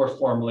little bit more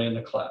formally in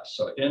the class.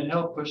 So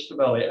inhale, push the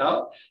belly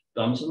out,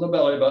 thumbs in the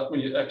belly button. When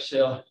you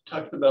exhale,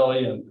 tuck the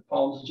belly in. The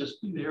palms will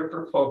just be here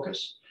for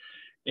focus.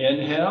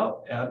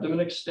 Inhale,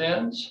 abdomen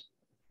extends.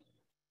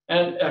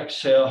 And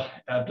exhale,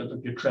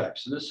 abdomen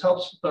contracts. So this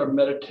helps with our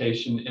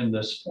meditation in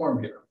this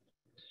form here.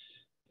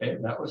 Okay,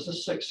 that was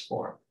the 6th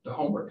form, the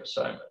homework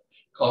assignment,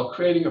 called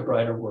Creating a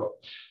Brighter World.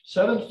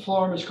 7th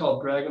form is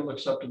called Dragon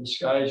Looks Up to the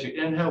Sky. As you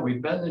inhale, we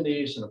bend the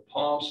knees and the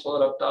palms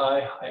float up to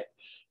eye height.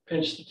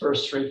 Pinch the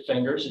first 3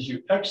 fingers. As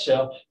you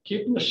exhale,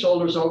 keeping the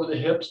shoulders over the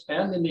hips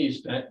and the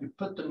knees bent, you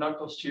put the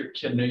knuckles to your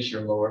kidneys,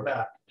 your lower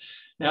back.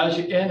 Now, as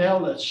you inhale,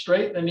 let's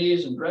straighten the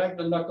knees and drag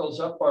the knuckles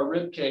up our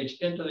rib cage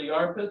into the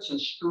armpits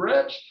and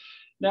stretch.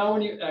 Now,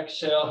 when you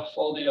exhale,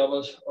 fold the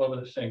elbows over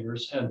the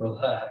fingers and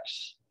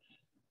relax.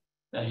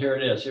 Now, here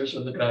it is. Here's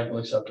where the dragon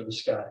looks up to the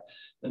sky.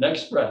 The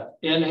next breath.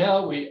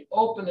 Inhale, we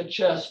open the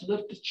chest,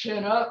 lift the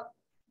chin up,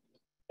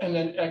 and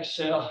then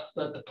exhale,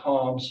 let the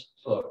palms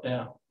float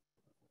down.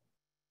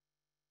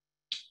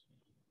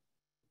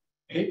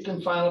 8th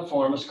and final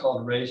form is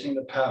called Raising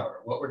the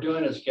Power. What we're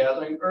doing is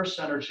gathering Earth's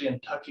energy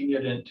and tucking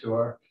it into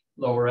our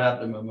lower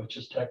abdomen, which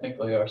is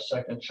technically our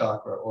 2nd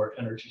chakra or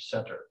energy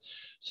center.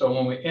 So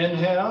when we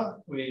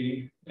inhale,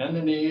 we bend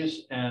the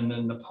knees and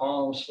then the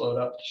palms float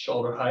up to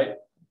shoulder height,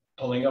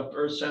 pulling up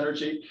Earth's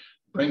energy,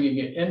 bringing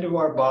it into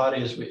our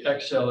body. As we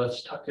exhale,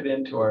 let's tuck it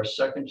into our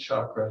 2nd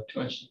chakra,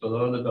 2 inches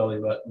below the belly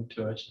button,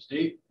 2 inches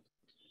deep.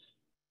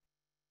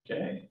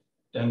 Okay,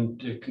 then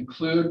to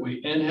conclude,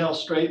 we inhale,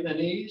 straighten the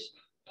knees,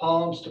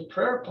 palms to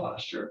prayer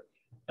posture.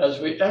 As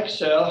we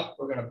exhale,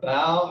 we're going to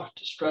bow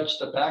to stretch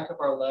the back of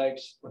our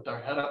legs with our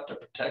head up to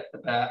protect the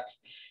back.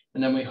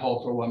 And then we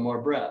hold for 1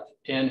 more breath.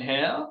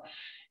 Inhale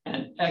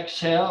and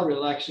exhale,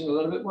 relaxing a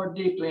little bit more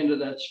deeply into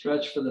that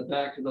stretch for the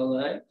back of the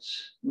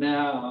legs.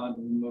 Now,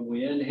 when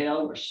we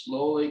inhale, we're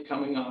slowly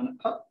coming on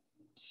up.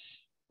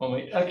 When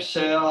we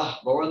exhale,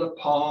 lower the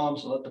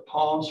palms, let the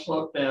palms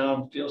float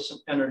down. Feel some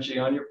energy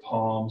on your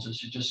palms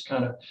as you just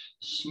kind of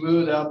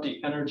smooth out the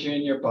energy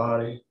in your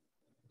body.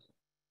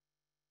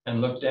 And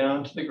look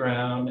down to the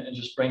ground and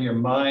just bring your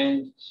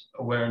mind's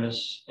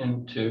awareness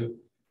into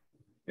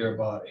your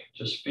body.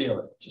 Just feel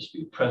it. Just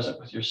be present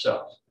with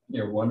yourself,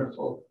 your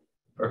wonderful,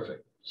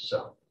 perfect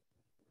self.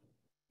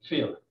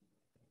 Feel it.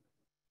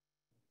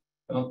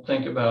 Don't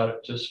think about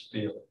it, just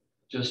feel it.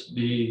 Just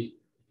be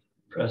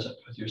present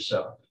with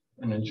yourself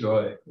and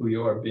enjoy who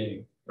you are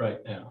being right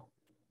now.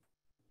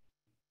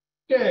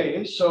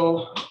 Okay,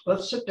 so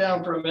let's sit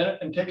down for a minute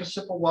and take a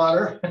sip of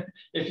water.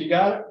 If you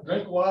got it,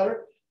 drink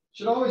water.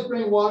 Should always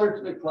bring water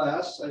to the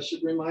class. I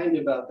should remind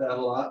you about that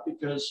a lot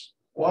because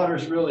water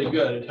is really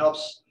good. It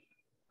helps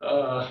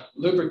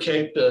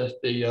lubricate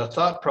the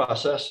thought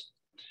process.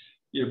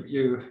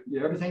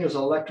 Everything is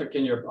electric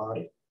in your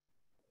body.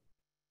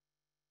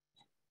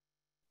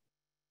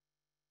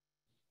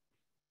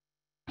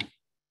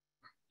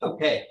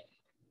 Okay,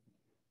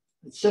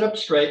 let's sit up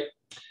straight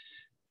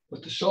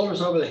with the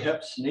shoulders over the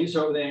hips, knees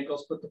over the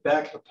ankles, put the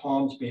back of the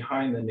palms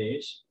behind the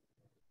knees.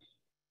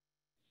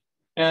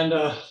 And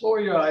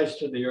lower your eyes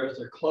to the earth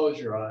or close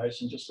your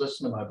eyes and just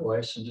listen to my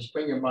voice and just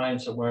bring your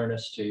mind's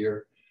awareness to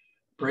your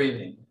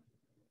breathing.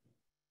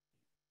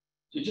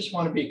 You just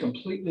want to be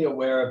completely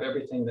aware of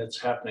everything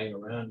that's happening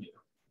around you.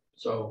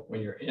 So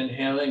when you're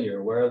inhaling,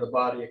 you're aware of the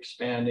body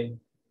expanding.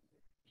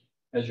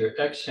 As you're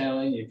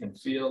exhaling, you can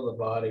feel the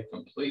body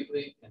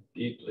completely and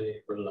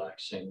deeply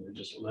relaxing. You're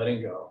just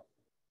letting go.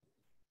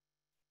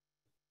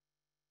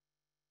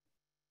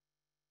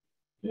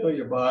 Feel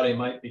your body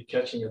might be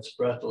catching its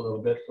breath a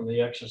little bit from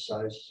the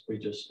exercises we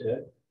just did.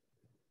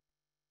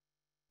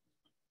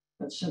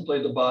 That's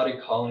simply the body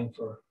calling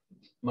for,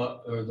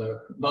 or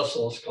the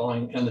muscles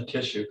calling and the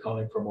tissue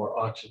calling for more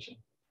oxygen.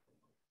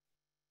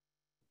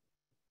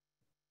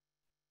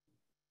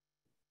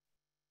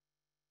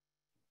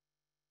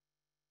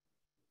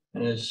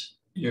 And as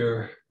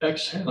you're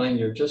exhaling,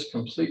 you're just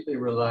completely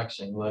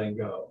relaxing, letting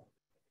go.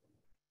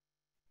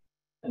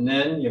 And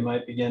then you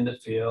might begin to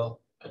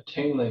feel a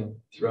tingling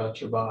throughout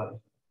your body.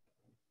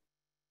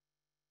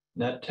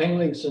 And that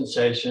tingling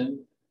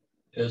sensation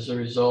is the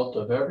result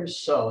of every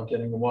cell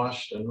getting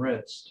washed and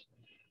rinsed,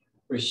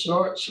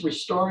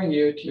 restoring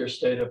you to your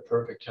state of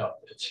perfect health.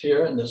 It's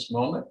here in this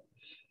moment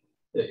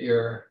that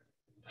you're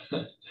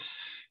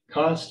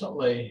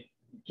constantly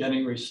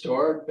getting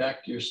restored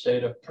back to your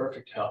state of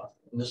perfect health.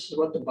 And this is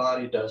what the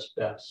body does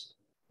best.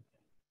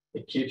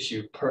 It keeps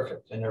you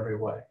perfect in every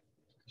way.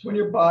 So when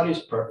your body's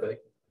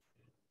perfect,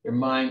 your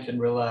mind can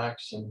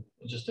relax and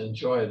just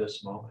enjoy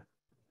this moment.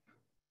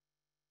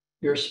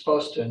 You're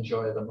supposed to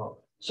enjoy the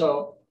moment.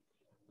 So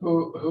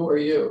who are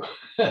you?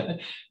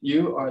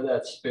 You are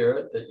that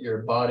spirit that your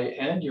body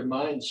and your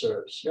mind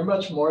serves. You're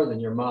much more than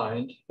your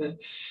mind. You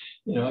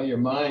know, your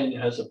mind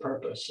has a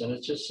purpose, and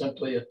it's just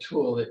simply a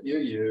tool that you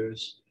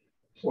use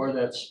for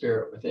that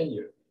spirit within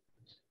you.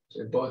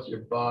 So both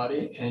your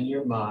body and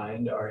your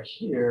mind are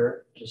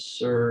here to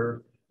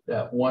serve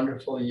that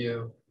wonderful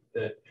you,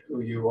 that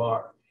who you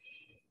are.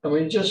 And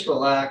when you just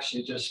relax,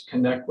 you just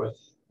connect with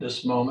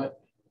this moment.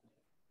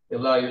 You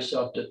allow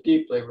yourself to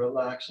deeply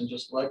relax and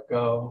just let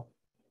go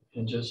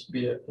and just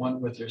be at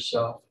one with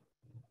yourself.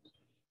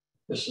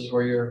 This is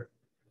where you're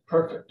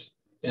perfect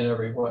in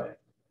every way.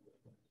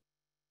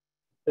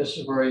 This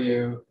is where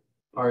you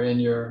are in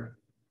your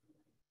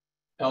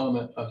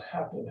element of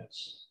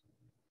happiness.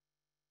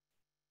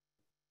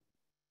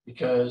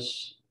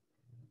 Because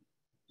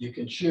you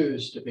can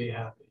choose to be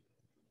happy.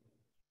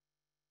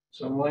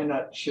 So why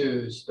not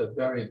choose the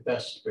very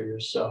best for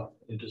yourself?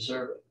 You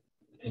deserve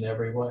it in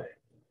every way.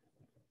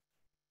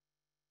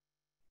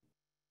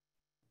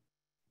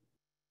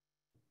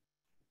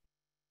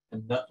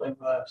 And nothing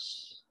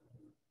less.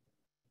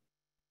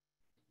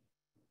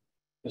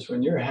 Because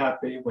when you're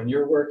happy, when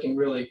you're working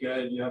really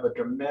good, you have a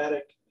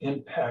dramatic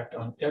impact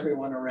on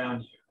everyone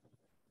around you.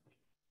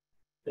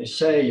 They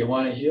say you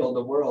want to heal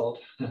the world,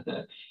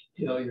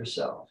 heal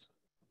yourself.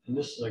 And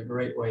this is a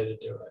great way to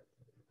do it.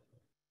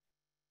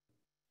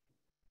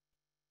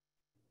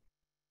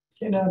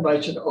 Okay, now I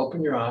invite you to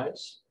open your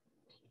eyes.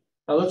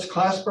 Now let's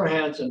clasp our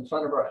hands in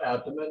front of our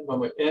abdomen. When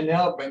we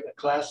inhale, bring the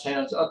clasped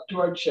hands up to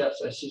our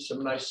chest. I see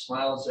some nice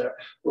smiles there.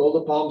 Roll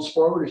the palms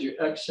forward as you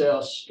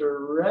exhale,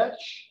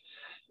 stretch.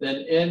 Then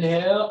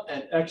inhale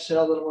and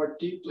exhale a little more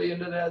deeply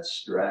into that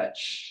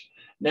stretch.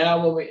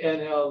 Now when we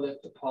inhale,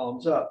 lift the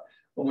palms up.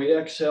 When we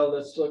exhale,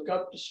 let's look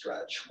up to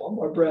stretch. One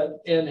more breath.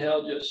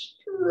 Inhale, just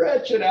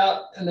stretch it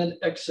out. And then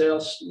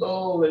exhale,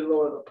 slowly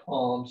lower the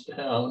palms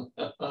down.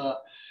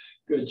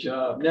 Good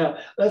job. Now,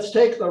 let's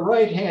take the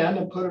right hand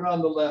and put it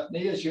on the left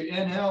knee. As you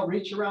inhale,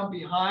 reach around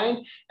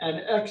behind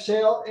and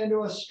exhale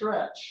into a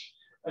stretch.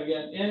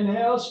 Again,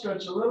 inhale,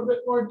 stretch a little bit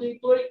more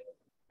deeply.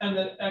 And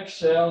then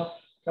exhale,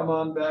 come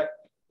on back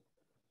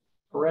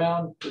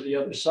around to the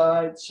other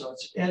side. So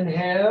it's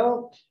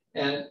inhale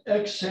and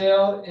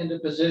exhale into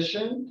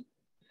position.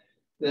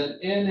 Then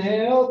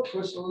inhale,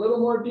 twist a little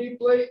more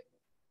deeply,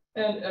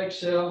 and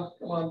exhale,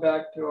 come on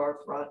back to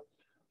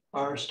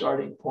our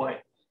starting point.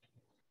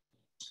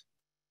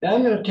 Now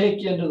I'm going to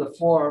take you into the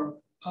form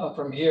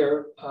from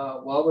here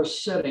while we're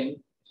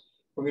sitting.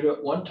 We're going to do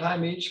it one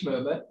time each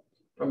movement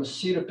from a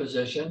seated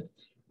position.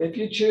 If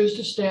you choose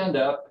to stand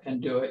up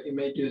and do it, you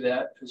may do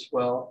that as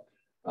well.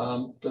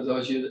 For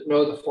those of you that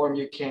know the form,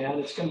 you can.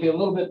 It's going to be a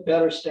little bit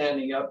better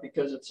standing up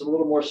because it's a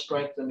little more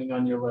strengthening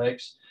on your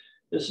legs.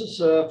 This is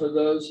for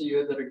those of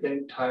you that are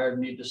getting tired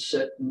and need to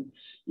sit, and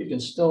you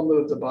can still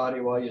move the body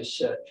while you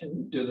sit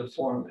and do the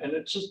form. And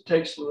it just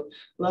takes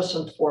less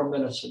than 4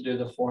 minutes to do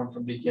the form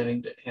from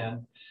beginning to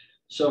end.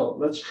 So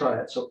let's try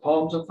it. So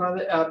palms in front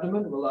of the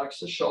abdomen, relax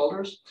the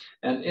shoulders,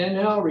 and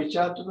inhale, reach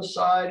out to the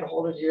side,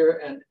 hold it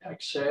here, and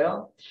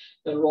exhale.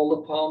 Then roll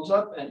the palms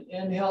up and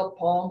inhale,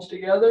 palms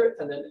together,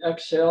 and then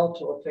exhale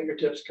till the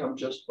fingertips come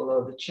just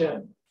below the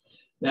chin.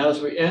 Now as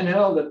we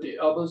inhale, lift the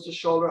elbows to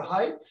shoulder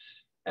height,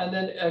 and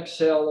then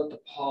exhale, let the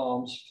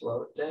palms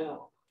float down.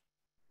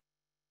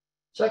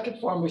 Second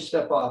form, we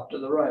step off to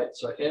the right.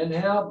 So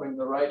inhale, bring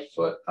the right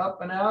foot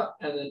up and out,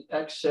 and then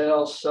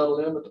exhale,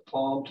 settle in with the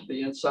palm to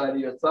the inside of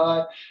your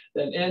thigh.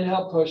 Then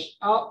inhale, push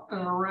out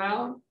and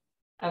around,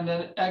 and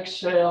then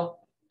exhale,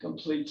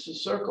 completes the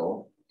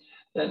circle.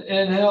 Then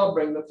inhale,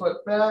 bring the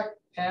foot back,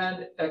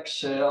 and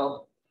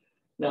exhale.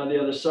 Now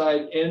the other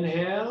side,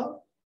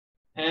 inhale,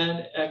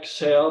 and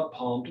exhale,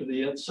 palm to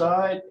the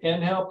inside.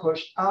 Inhale,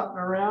 push out and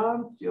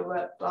around, feel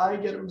that thigh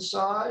get a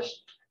massage,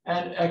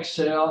 and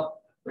exhale.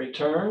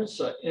 Return.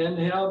 So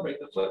inhale, bring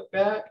the foot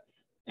back,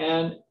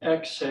 and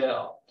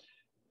exhale.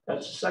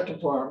 That's the second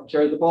form.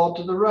 Carry the ball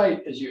to the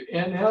right as you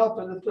inhale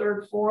for the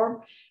third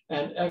form,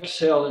 and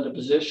exhale into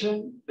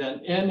position.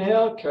 Then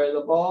inhale, carry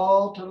the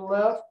ball to the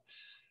left,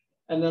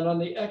 and then on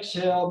the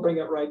exhale, bring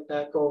it right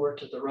back over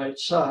to the right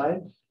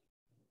side.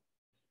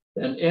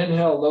 Then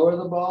inhale, lower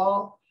the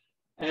ball,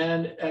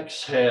 and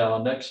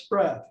exhale. Next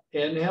breath.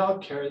 Inhale,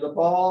 carry the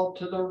ball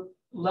to the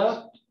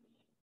left,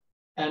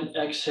 and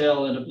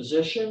exhale into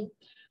position.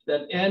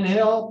 Then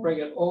inhale, bring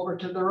it over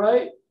to the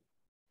right,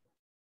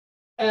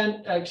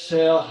 and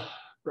exhale,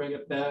 bring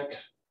it back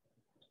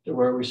to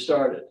where we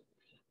started.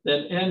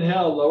 Then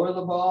inhale, lower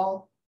the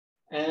ball,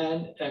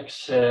 and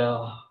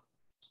exhale.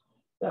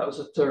 That was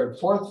the third.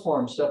 Fourth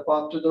form, step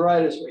off to the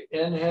right as we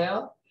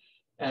inhale,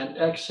 and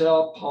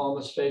exhale,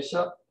 palms face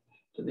up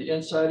to the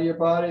inside of your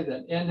body.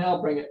 Then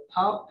inhale, bring it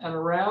out and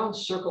around,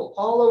 circle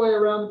all the way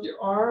around with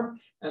your arm,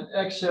 and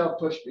exhale,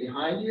 push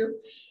behind you.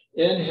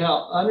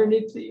 Inhale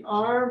underneath the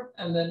arm,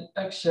 and then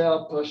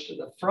exhale, push to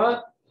the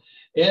front.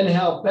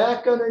 Inhale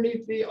back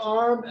underneath the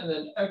arm, and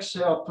then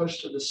exhale,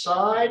 push to the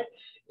side.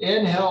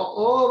 Inhale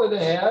over the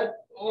head.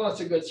 Oh, that's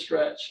a good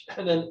stretch.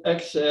 And then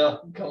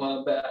exhale, come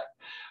on back.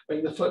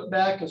 Bring the foot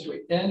back as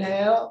we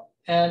inhale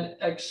and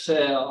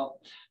exhale.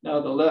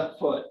 Now the left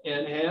foot,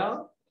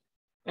 inhale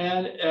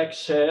and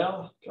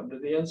exhale. Come to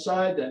the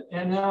inside, then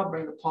inhale,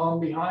 bring the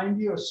palm behind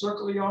you,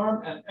 circle the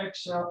arm, and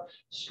exhale,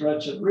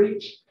 stretch and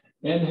reach.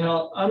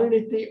 Inhale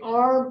underneath the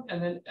arm,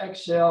 and then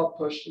exhale,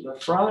 push to the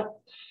front.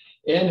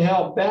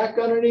 Inhale back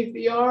underneath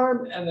the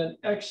arm, and then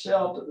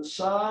exhale to the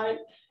side.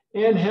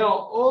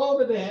 Inhale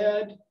over the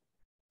head,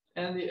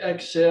 and the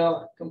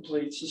exhale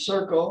completes the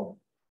circle.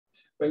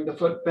 Bring the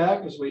foot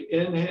back as we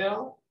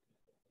inhale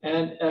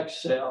and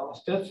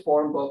exhale. Fifth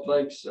form, both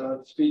legs,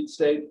 feet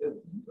stay,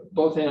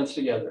 both hands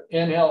together.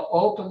 Inhale,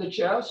 open the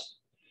chest,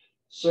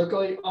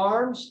 circle the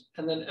arms,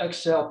 and then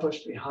exhale,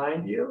 push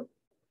behind you.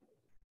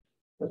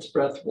 That's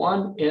breath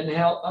one.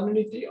 Inhale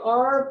underneath the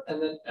arm,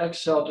 and then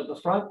exhale to the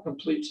front,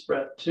 completes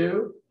breath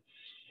two.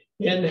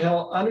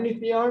 Inhale underneath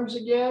the arms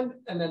again,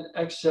 and then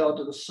exhale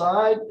to the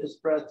side is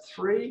breath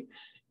three.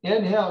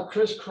 Inhale,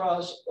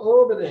 crisscross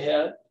over the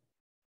head,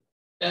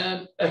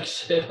 and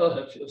exhale,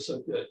 that feels so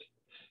good.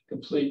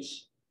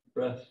 Completes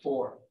breath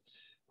four.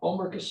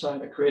 Homework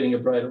assignment, creating a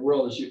brighter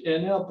world. As you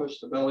inhale, push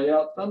the belly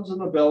out, thumbs in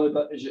the belly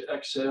button. As you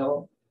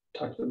exhale,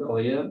 tuck the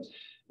belly in.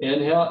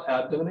 Inhale,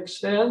 abdomen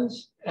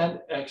extends, and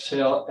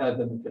exhale,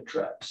 abdomen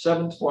contracts.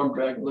 Seventh form,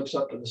 dragon looks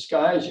up to the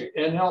sky. As you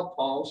inhale,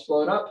 palms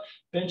float up.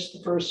 Pinch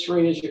the first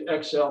three. As you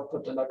exhale,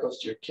 put the knuckles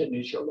to your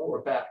kidneys, your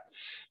lower back.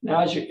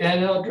 Now, as you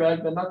inhale,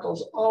 drag the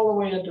knuckles all the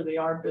way into the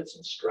armpits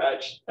and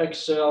stretch.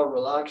 Exhale,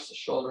 relax the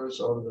shoulders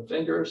over the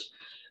fingers.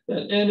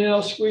 Then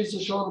inhale, squeeze the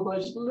shoulder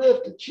blades,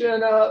 lift the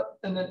chin up,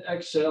 and then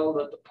exhale,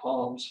 let the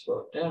palms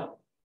float down.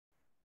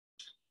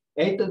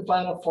 Eighth and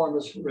final form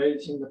is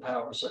raising the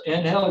power. So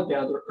inhale,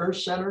 gather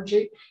Earth's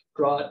energy,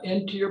 draw it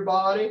into your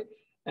body,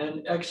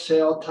 and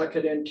exhale, tuck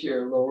it into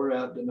your lower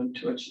abdomen,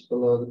 2 inches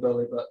below the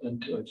belly button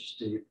and 2 inches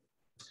deep.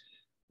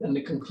 Then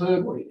to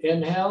conclude, we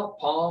inhale,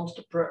 palms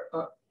to prayer.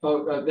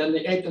 Then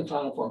the eighth and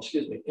final form,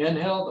 excuse me.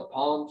 Inhale, the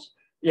palms,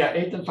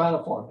 eighth and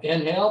final form.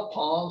 Inhale,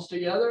 palms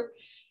together,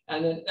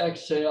 and then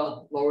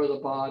exhale, lower the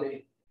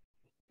body,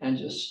 and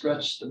just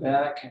stretch the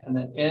back, and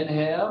then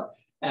inhale,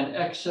 and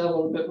exhale a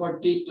little bit more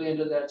deeply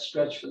into that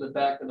stretch for the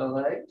back of the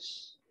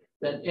legs.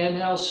 Then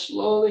inhale,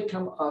 slowly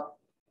come up.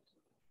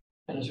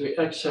 And as we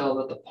exhale,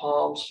 let the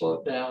palms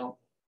float down.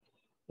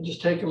 And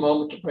just take a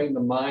moment to bring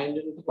the mind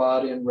into the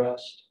body and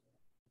rest.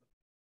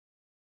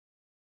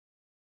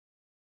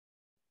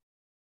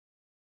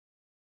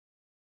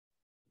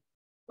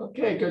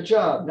 Okay, good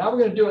job. Now we're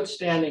going to do it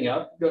standing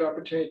up. Good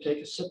opportunity to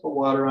take a sip of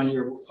water on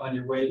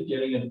your way to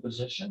getting into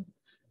position.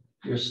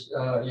 You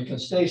can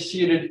stay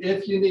seated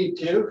if you need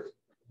to.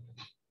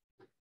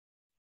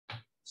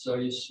 So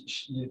you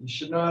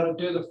should know how to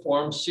do the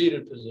form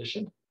seated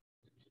position.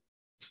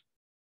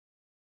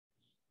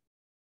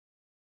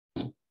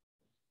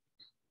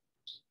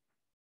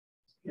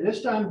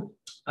 This time,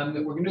 we're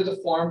going to do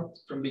the form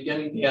from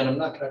beginning to end. I'm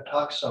not going to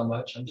talk so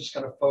much. I'm just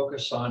going to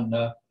focus on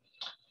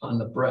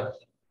the breath.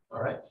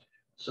 All right.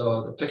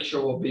 So the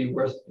picture will be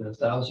worth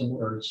 1,000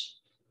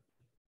 words.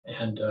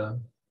 And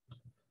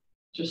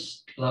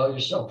just allow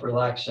yourself to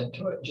relax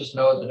into it. Just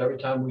know that every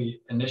time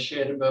we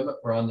initiate a movement,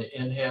 we're on the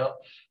inhale.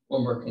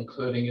 When we're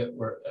concluding it,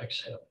 we're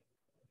exhaling.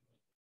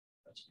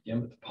 Let's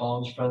begin with the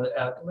palms in front of the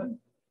abdomen,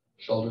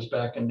 shoulders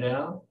back and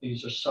down.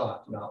 These are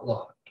soft, not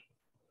locked.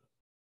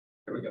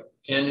 Here we go.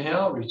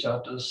 Inhale, reach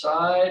out to the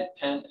side,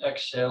 and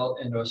exhale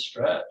into a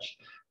stretch.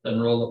 Then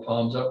roll the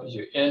palms up as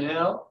you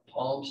inhale,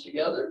 palms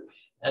together,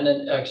 and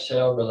then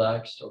exhale,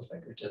 relax till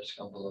fingertips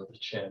come below the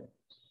chin.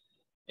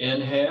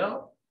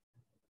 Inhale,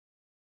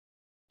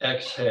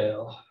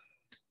 exhale.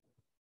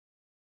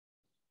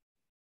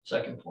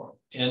 Second form.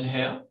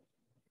 Inhale,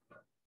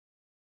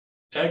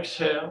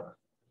 exhale,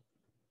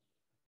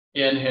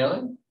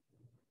 inhaling,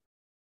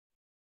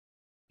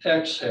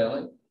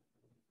 exhaling,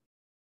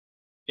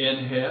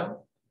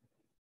 inhale,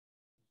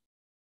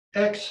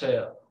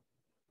 exhale.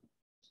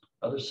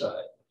 Other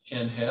side.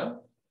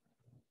 Inhale,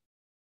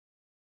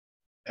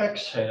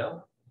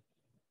 exhale,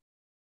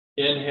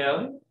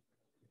 inhaling,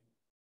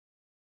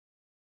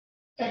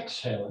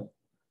 exhaling,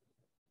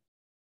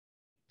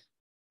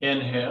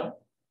 inhale,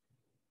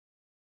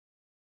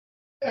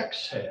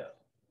 exhale.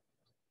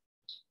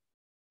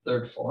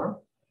 Third form,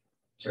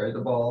 carry the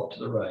ball to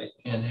the right.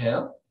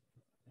 Inhale,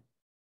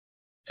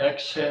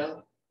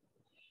 exhale,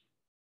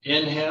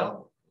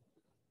 inhale,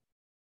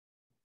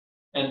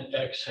 and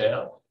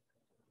exhale.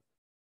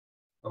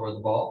 Lower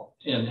the ball.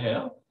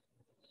 Inhale,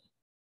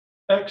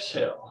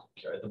 exhale.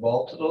 Carry the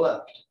ball to the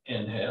left.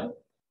 Inhale,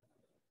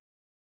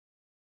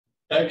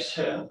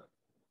 exhale,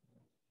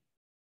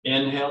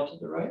 inhale to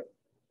the right,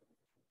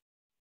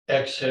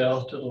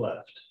 exhale to the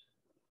left.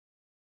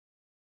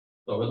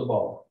 Lower the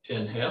ball.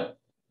 Inhale,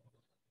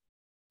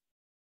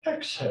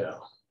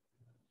 exhale.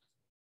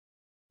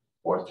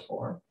 Fourth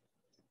form.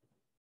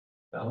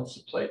 Balance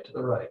the plate to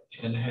the right.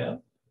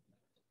 Inhale,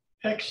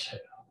 exhale.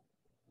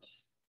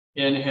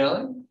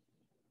 Inhaling,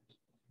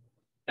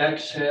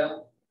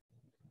 exhale,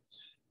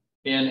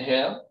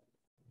 inhale,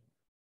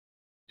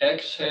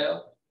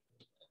 exhale,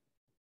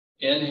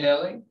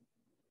 inhaling,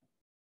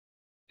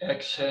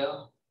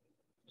 exhale,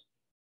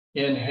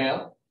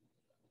 inhale,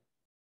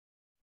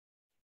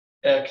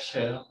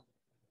 exhale,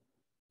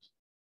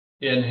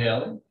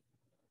 inhaling,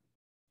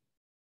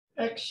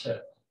 exhale.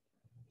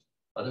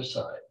 Other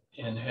side.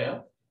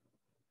 Inhale,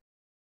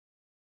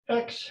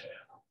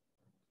 exhale,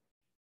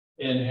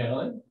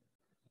 inhaling,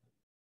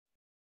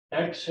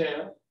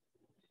 exhale,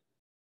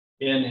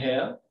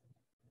 inhale,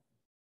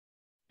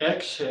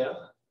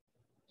 exhale,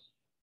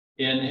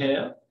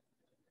 inhale,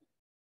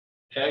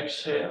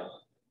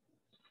 exhale,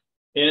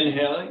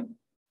 inhaling,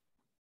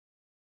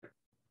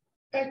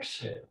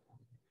 exhale,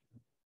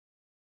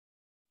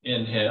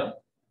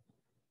 inhale,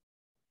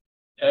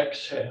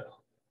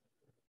 exhale,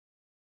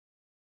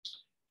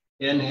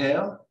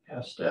 inhale,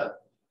 half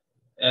step,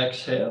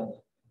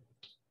 exhale,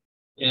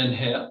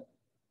 inhale,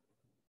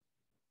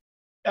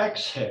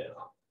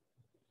 exhale,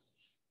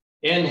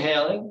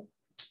 inhaling,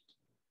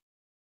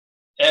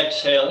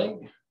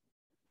 exhaling,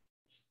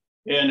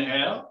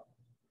 inhale,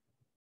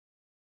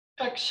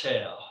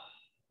 exhale,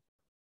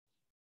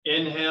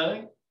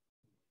 inhaling,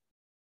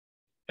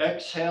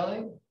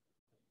 exhaling,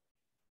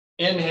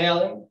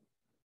 inhaling,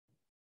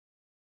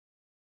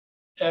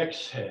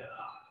 exhale,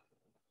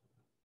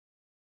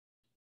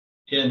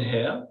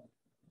 inhale,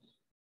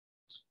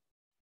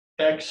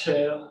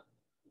 exhale,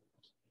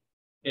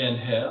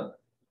 inhale,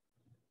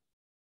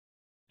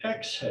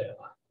 exhale.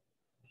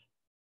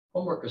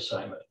 Homework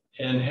assignment.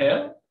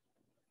 Inhale,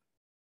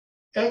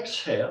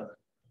 exhale,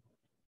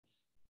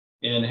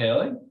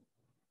 inhaling,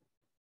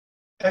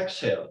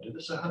 exhale. Do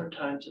this 100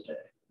 times a day.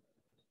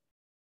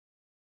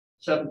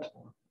 Seventh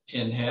one.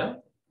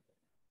 Inhale,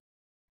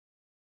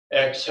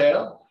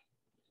 exhale,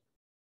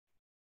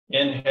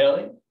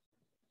 inhaling,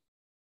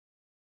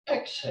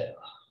 exhale,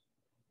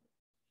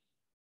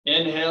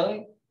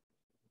 inhaling,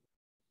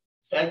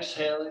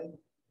 exhaling.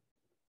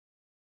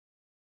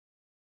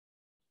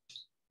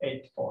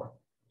 Eighth form.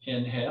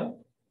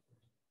 Inhale,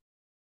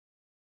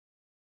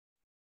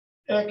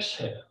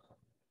 exhale.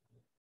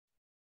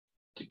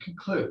 To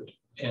conclude,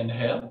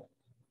 inhale,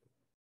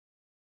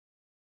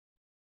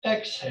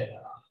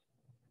 exhale,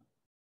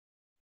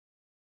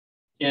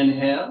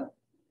 inhale,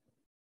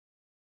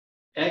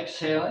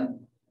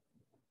 exhaling,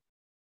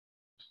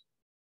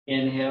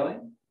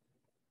 inhaling,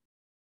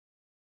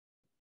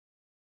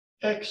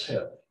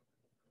 exhaling.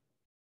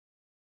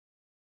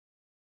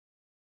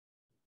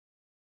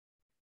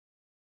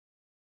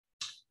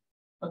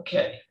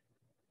 Okay,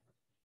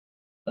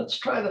 let's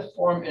try the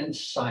form in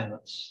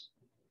silence,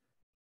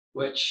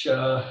 which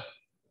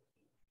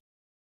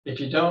if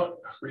you don't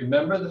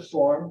remember the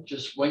form,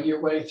 just wing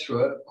your way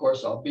through it. Of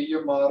course, I'll be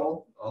your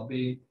model. I'll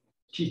be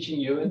teaching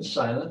you in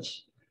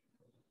silence,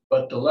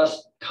 but the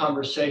less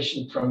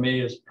conversation from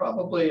me is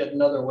probably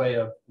another way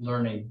of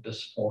learning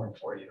this form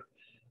for you.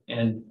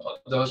 And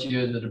those of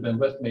you that have been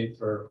with me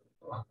for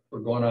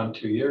going on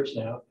 2 years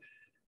now,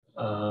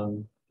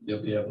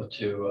 you'll be able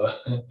to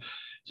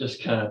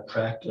just kind of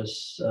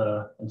practice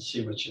and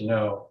see what you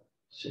know.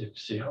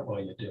 See how well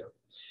you do.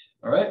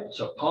 All right,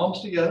 so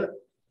palms together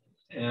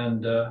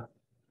and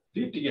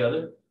feet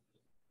together.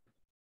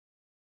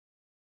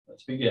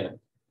 Let's begin.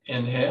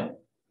 Inhale.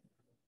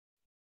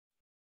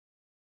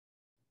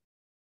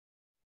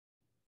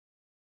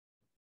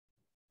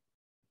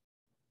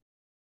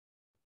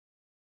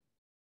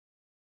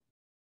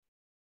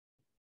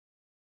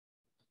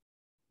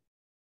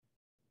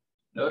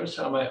 Notice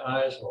how my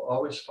eyes will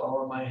always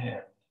follow my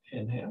hand.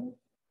 Inhale.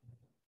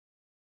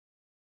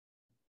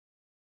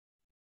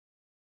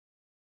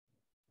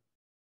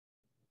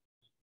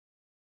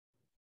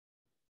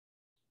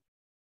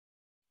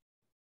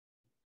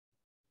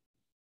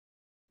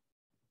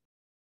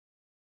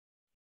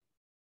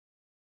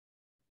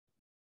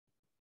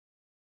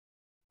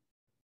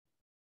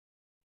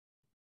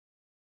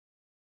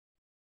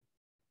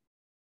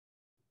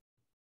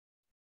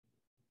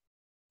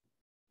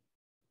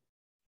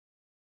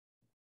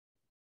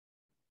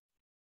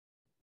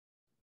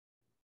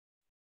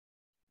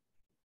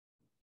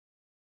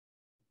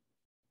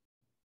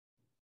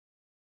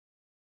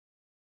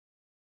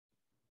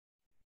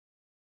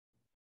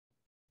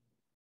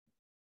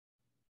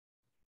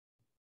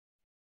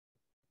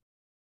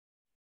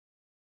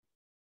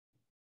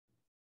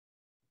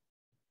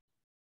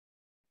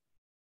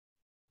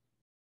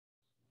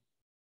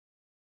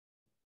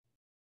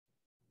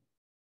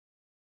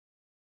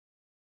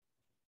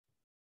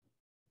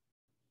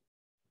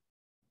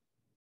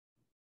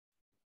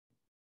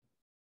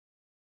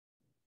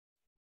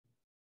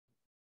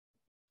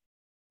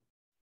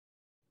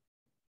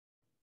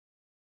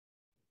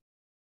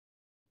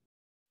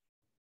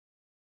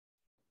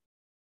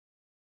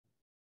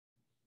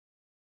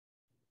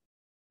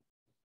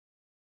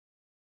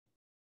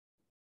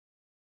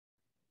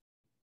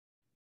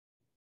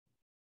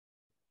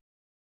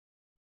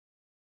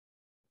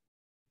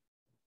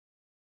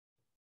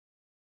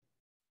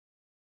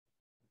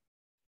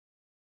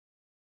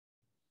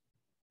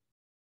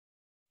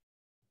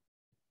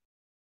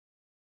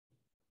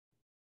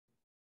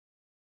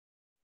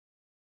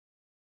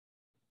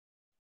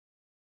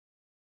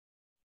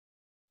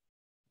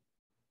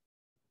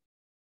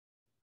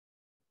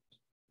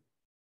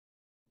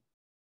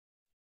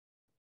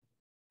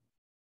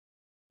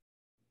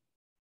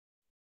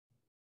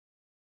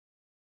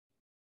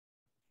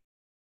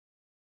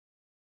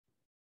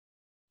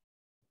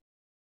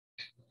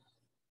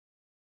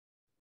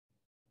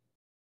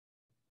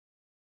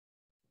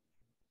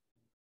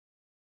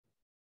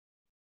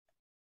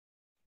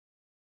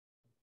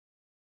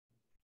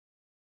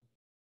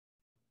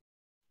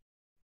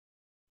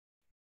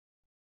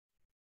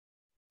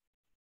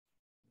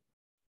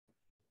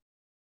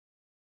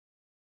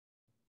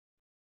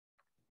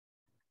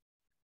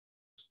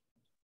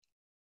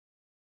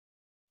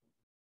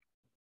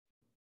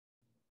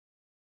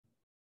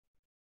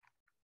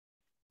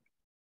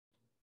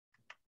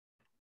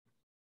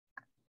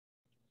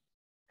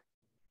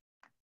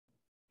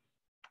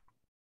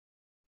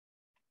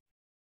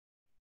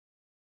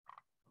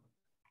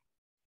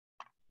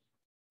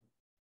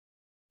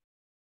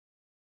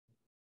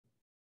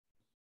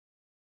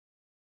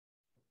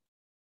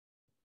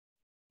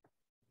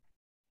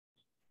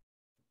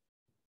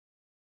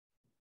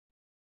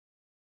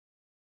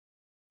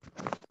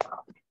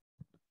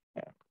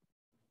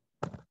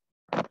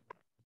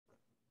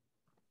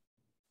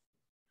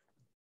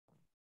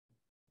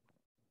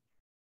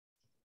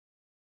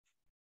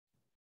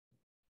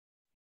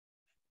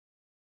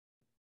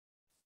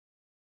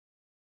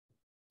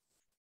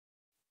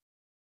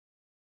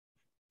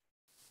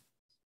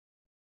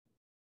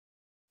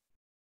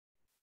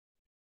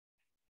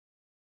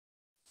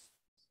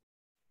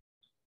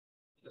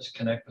 Just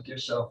connect with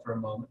yourself for a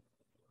moment.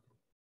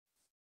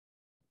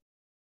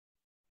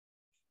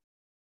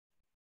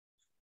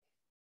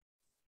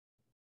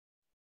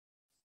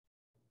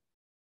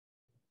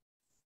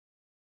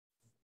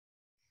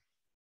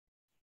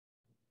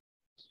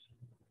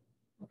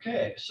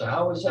 Okay, so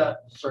how was that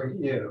for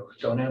you?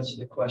 Don't answer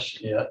the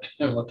question yet,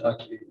 and we'll talk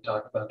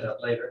about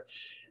that later.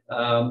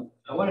 I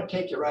want to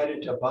take you right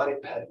into a body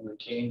patting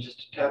routine, just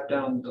to tap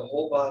down the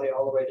whole body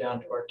all the way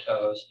down to our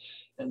toes.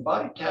 And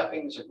body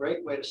tapping is a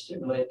great way to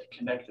stimulate the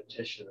connective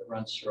tissue that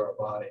runs through our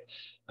body.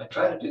 I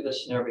try to do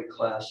this in every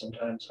class.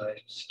 Sometimes I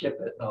skip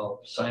it and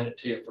I'll assign it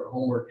to you for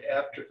homework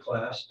after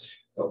class,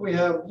 but we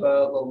have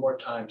a little more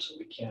time, so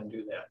we can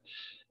do that.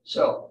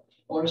 So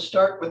I want to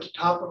start with the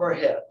top of our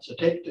head. So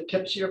take the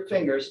tips of your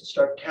fingers and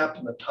start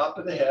tapping the top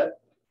of the head,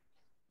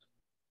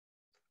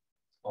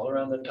 all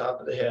around the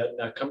top of the head.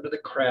 Now come to the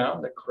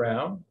crown,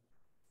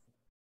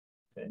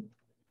 Okay.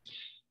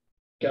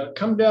 Now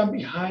come down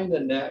behind the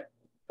neck,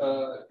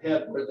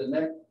 head, where the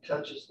neck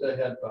touches the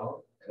head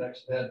bone,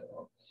 connects the head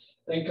bone.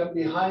 Then come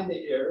behind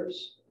the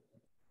ears,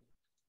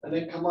 and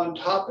then come on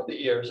top of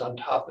the ears,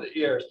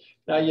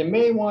 Now you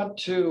may want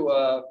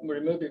to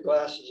remove your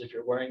glasses if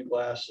you're wearing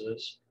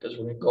glasses, because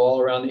we're going to go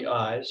all around the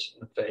eyes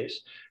and the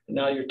face. And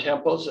now your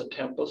temples, the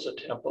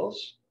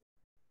temples.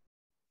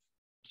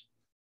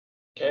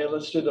 Okay,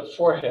 let's do the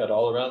forehead,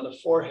 all around the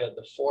forehead.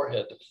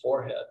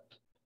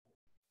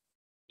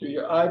 Do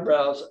your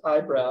eyebrows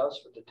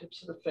with the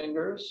tips of the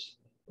fingers.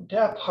 And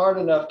tap hard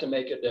enough to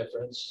make a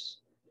difference.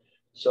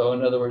 So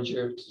in other words,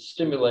 you're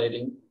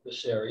stimulating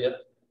this area.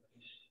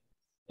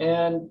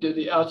 And do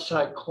the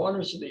outside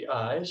corners of the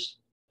eyes.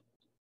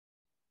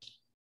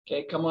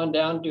 Okay, come on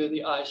down, do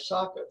the eye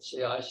sockets,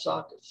 the eye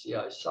sockets, the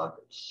eye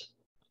sockets.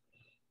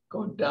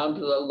 Going down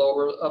to the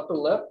lower upper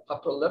lip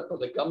or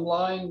the gum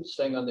line,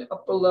 staying on the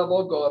upper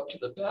level, go up to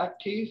the back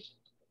teeth,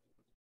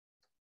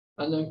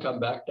 and then come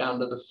back down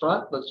to the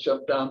front. Let's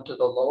jump down to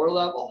the lower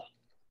level.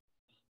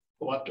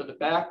 Go up to the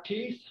back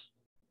teeth,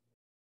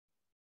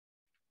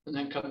 and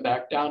then come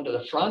back down to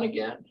the front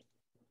again.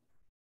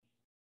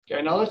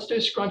 Okay, now let's do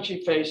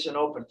scrunchy face and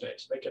open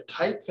face. Make a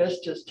tight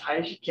fist as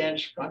tight as you can,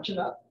 scrunch it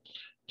up.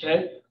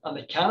 Okay, on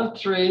the count of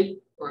 3,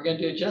 we're going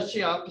to do just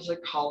the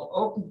opposite, called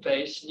open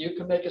face, and you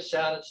can make a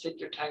sound and stick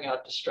your tongue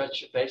out to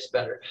stretch your face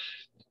better.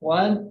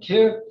 1,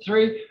 2,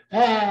 3.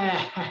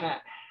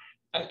 Ah.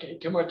 Okay,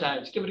 2 more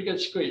times. Give it a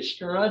good squeeze.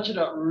 Scrunch it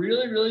up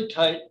really, really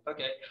tight.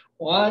 Okay,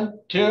 1,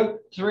 2,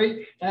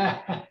 3.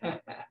 Ah.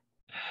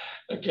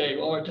 Okay,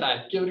 one more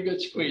time. Give it a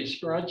good squeeze.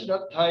 Scrunch it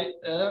up tight.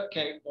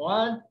 Okay,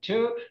 1,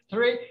 2,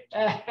 3.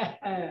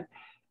 Ah.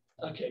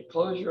 Okay,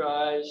 close your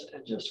eyes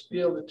and just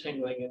feel the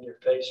tingling in your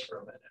face for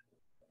a minute.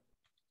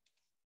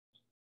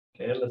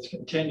 Okay, let's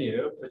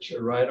continue. Put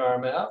your right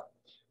arm out,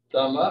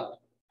 thumb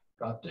up,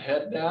 drop the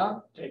head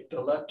down, take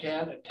the left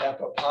hand and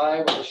tap up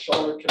high where the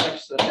shoulder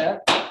connects to the neck.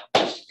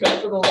 It's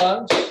good for the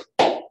lungs.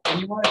 And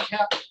you want to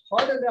tap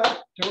hard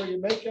enough to where you're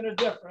making a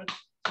difference.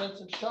 Send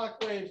some shock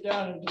waves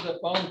down into the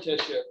bone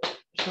tissue.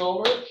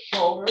 Shoulder,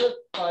 shoulder,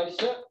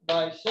 bicep,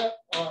 bicep,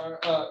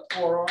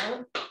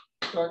 forearm.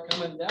 Start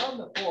coming down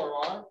the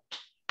forearm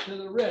to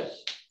the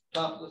wrist,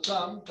 top of the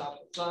thumb,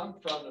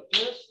 front of the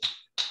fist,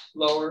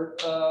 lower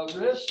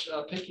wrist,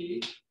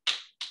 pinky,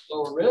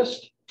 lower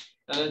wrist,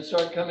 and then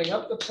start coming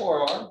up the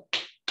forearm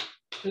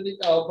to the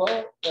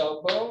elbow,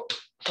 elbow,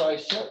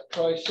 tricep,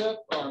 tricep,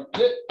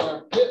 armpit,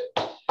 armpit.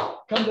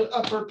 Come to the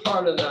upper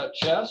part of the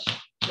chest,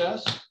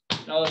 chest.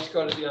 Now let's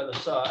go to the other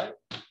side.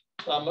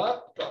 Thumb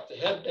up, drop the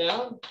head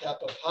down,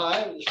 tap up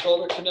high, the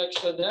shoulder connects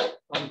to the neck,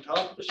 on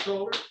top of the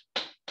shoulder.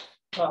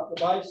 Top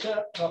the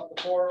bicep, top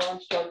the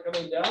forearm, start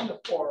coming down the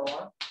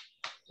forearm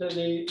to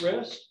the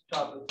wrist,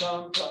 top of the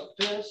thumb, top of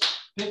the fist,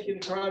 pinky to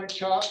karate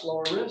chop,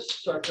 lower wrist,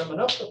 start coming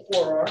up the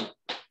forearm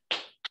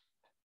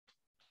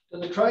to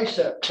the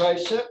tricep,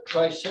 tricep,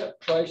 tricep,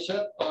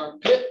 tricep,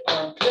 armpit,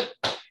 armpit.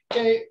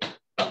 Okay,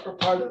 upper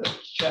part of the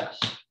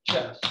chest,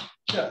 chest,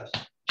 chest,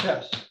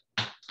 chest.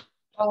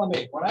 Follow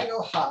me. When I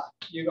go ha,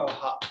 you go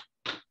ha.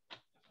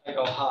 I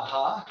go ha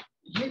ha,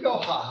 you go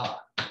ha ha.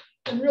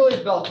 And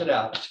really belt it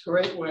out. It's a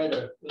great way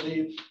to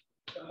relieve,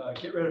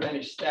 get rid of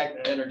any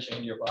stagnant energy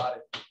in your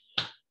body.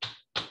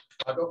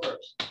 I'll go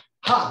first.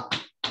 Ha,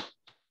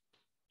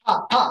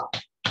 ha, ha,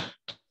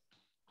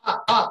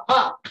 ha, ha,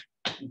 ha.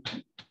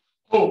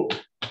 Ho,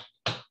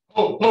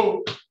 ho,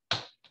 ho,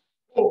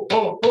 ho,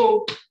 ho,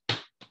 ho.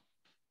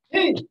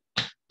 He,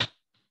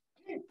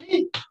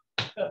 he,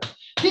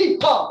 he,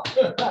 ha,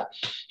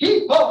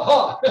 he, ha,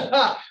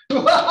 ha.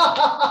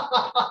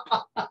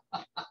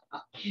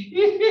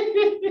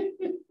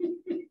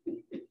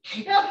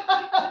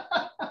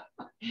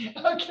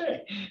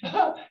 Okay,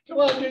 come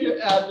on, do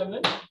your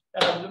abdomen,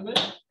 abdomen,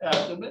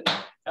 abdomen,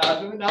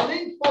 abdomen. Now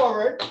lean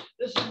forward.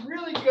 This is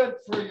really good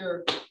for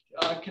your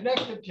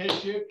connective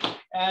tissue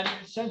and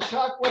send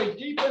shockwave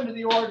deep into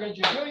the organs.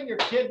 You're doing your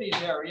kidneys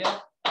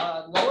area,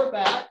 lower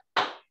back.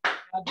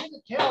 Now do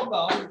the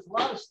tailbone. There's a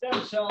lot of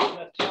stem cells in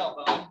the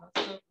tailbone.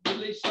 Let's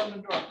release some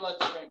into our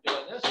bloodstream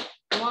doing this.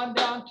 Come on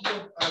down to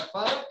the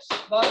buttocks,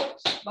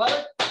 buttocks,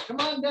 buttocks. Come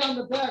on down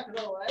the back of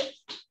the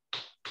legs.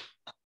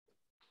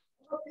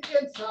 Up the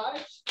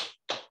insides.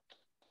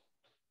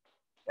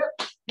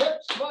 Hips,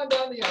 hips, come on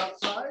down the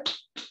outside.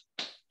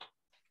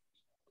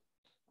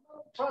 Come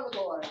up the front of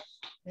the legs.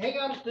 Hang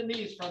on to the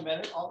knees for a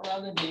minute, all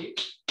around the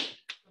knees.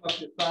 Come up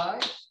your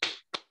thighs.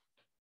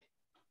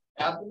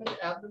 Abdomen,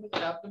 abdomen,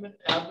 abdomen,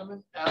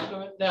 abdomen,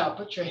 abdomen. Now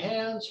put your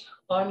hands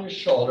on your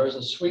shoulders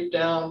and sweep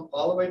down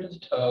all the way to the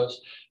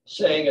toes,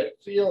 saying it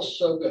feels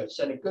so good,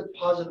 sending good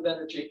positive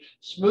energy,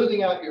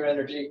 smoothing out your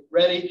energy.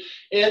 Ready?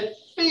 It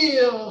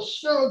feels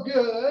so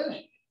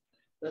good.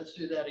 Let's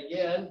do that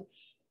again.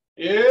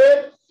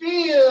 It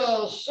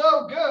feels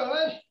so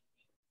good.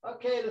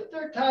 Okay, the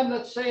third time,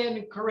 let's say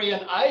in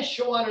Korean, I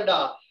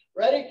shawanada.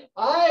 Ready?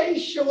 I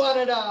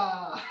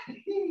shawanada.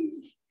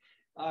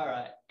 All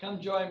right, come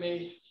join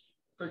me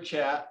for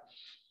chat.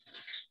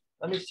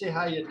 Let me see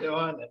how you're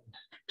doing and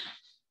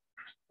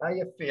how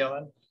you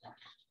feeling.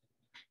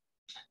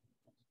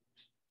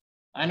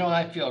 I know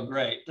I feel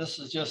great. This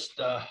is just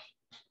a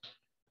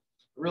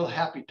real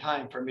happy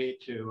time for me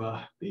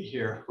to be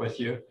here with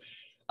you.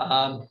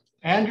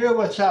 Andrew,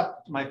 what's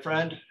up, my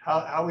friend? How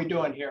are we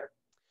doing here?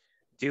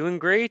 Doing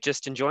great.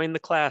 Just enjoying the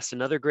class.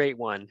 Another great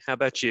one. How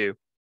about you?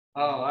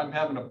 Oh, I'm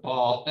having a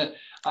ball.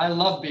 I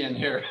love being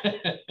here.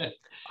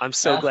 I'm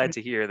so glad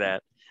to hear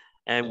that.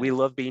 And we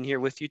love being here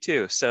with you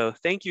too. So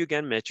thank you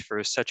again, Mitch,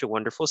 for such a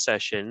wonderful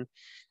session.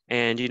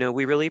 And,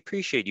 we really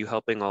appreciate you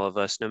helping all of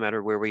us, no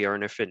matter where we are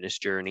in our fitness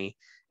journey.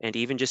 And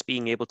even just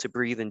being able to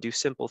breathe and do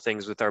simple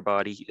things with our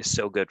body is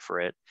so good for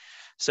it.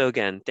 So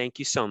again, thank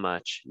you so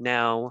much.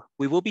 Now,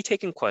 we will be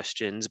taking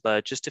questions,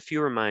 but just a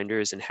few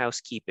reminders and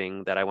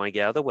housekeeping that I want to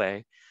get out of the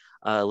way.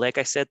 Like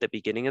I said at the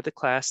beginning of the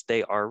class,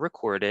 they are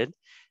recorded.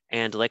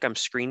 And like I'm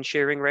screen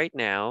sharing right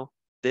now,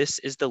 this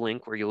is the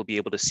link where you'll be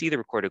able to see the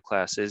recorded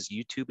classes,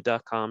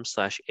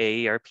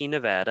 youtube.com/AARP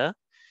Nevada.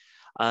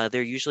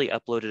 They're usually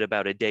uploaded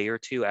about a day or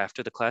two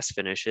after the class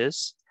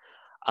finishes.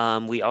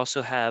 We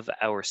also have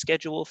our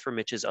schedule for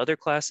Mitch's other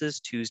classes,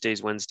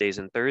 Tuesdays, Wednesdays,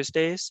 and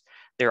Thursdays.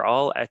 They're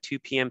all at 2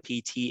 p.m.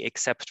 PT,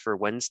 except for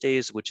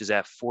Wednesdays, which is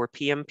at 4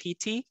 p.m.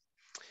 PT.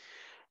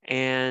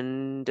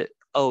 And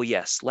oh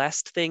yes,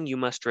 last thing, you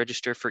must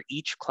register for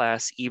each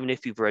class. Even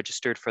if you've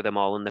registered for them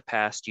all in the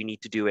past, you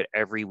need to do it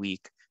every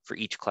week for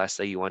each class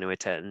that you want to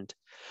attend.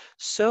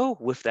 So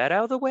with that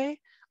out of the way,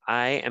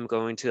 I am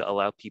going to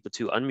allow people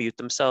to unmute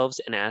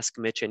themselves and ask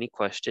Mitch any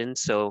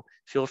questions. So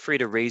feel free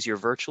to raise your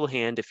virtual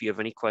hand if you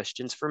have any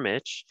questions for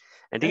Mitch.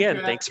 And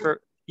again, thanks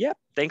for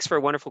a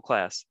wonderful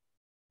class.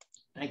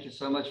 Thank you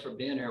so much for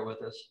being here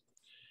with us.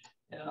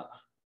 Yeah.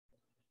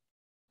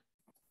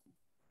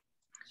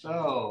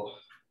 So.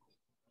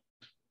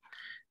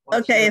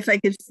 Okay, if I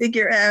could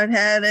figure out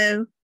how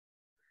to,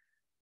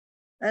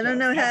 I don't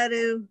know how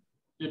to.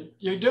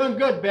 You're doing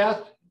good,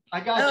 Beth.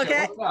 I got you.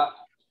 What's up?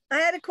 I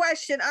had a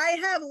question. I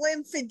have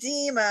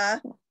lymphedema.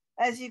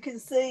 As you can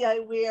see, I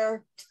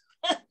wear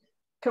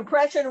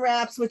compression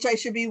wraps, which I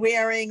should be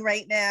wearing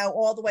right now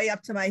all the way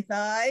up to my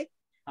thigh,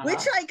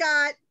 which I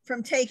got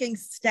from taking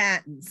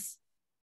statins.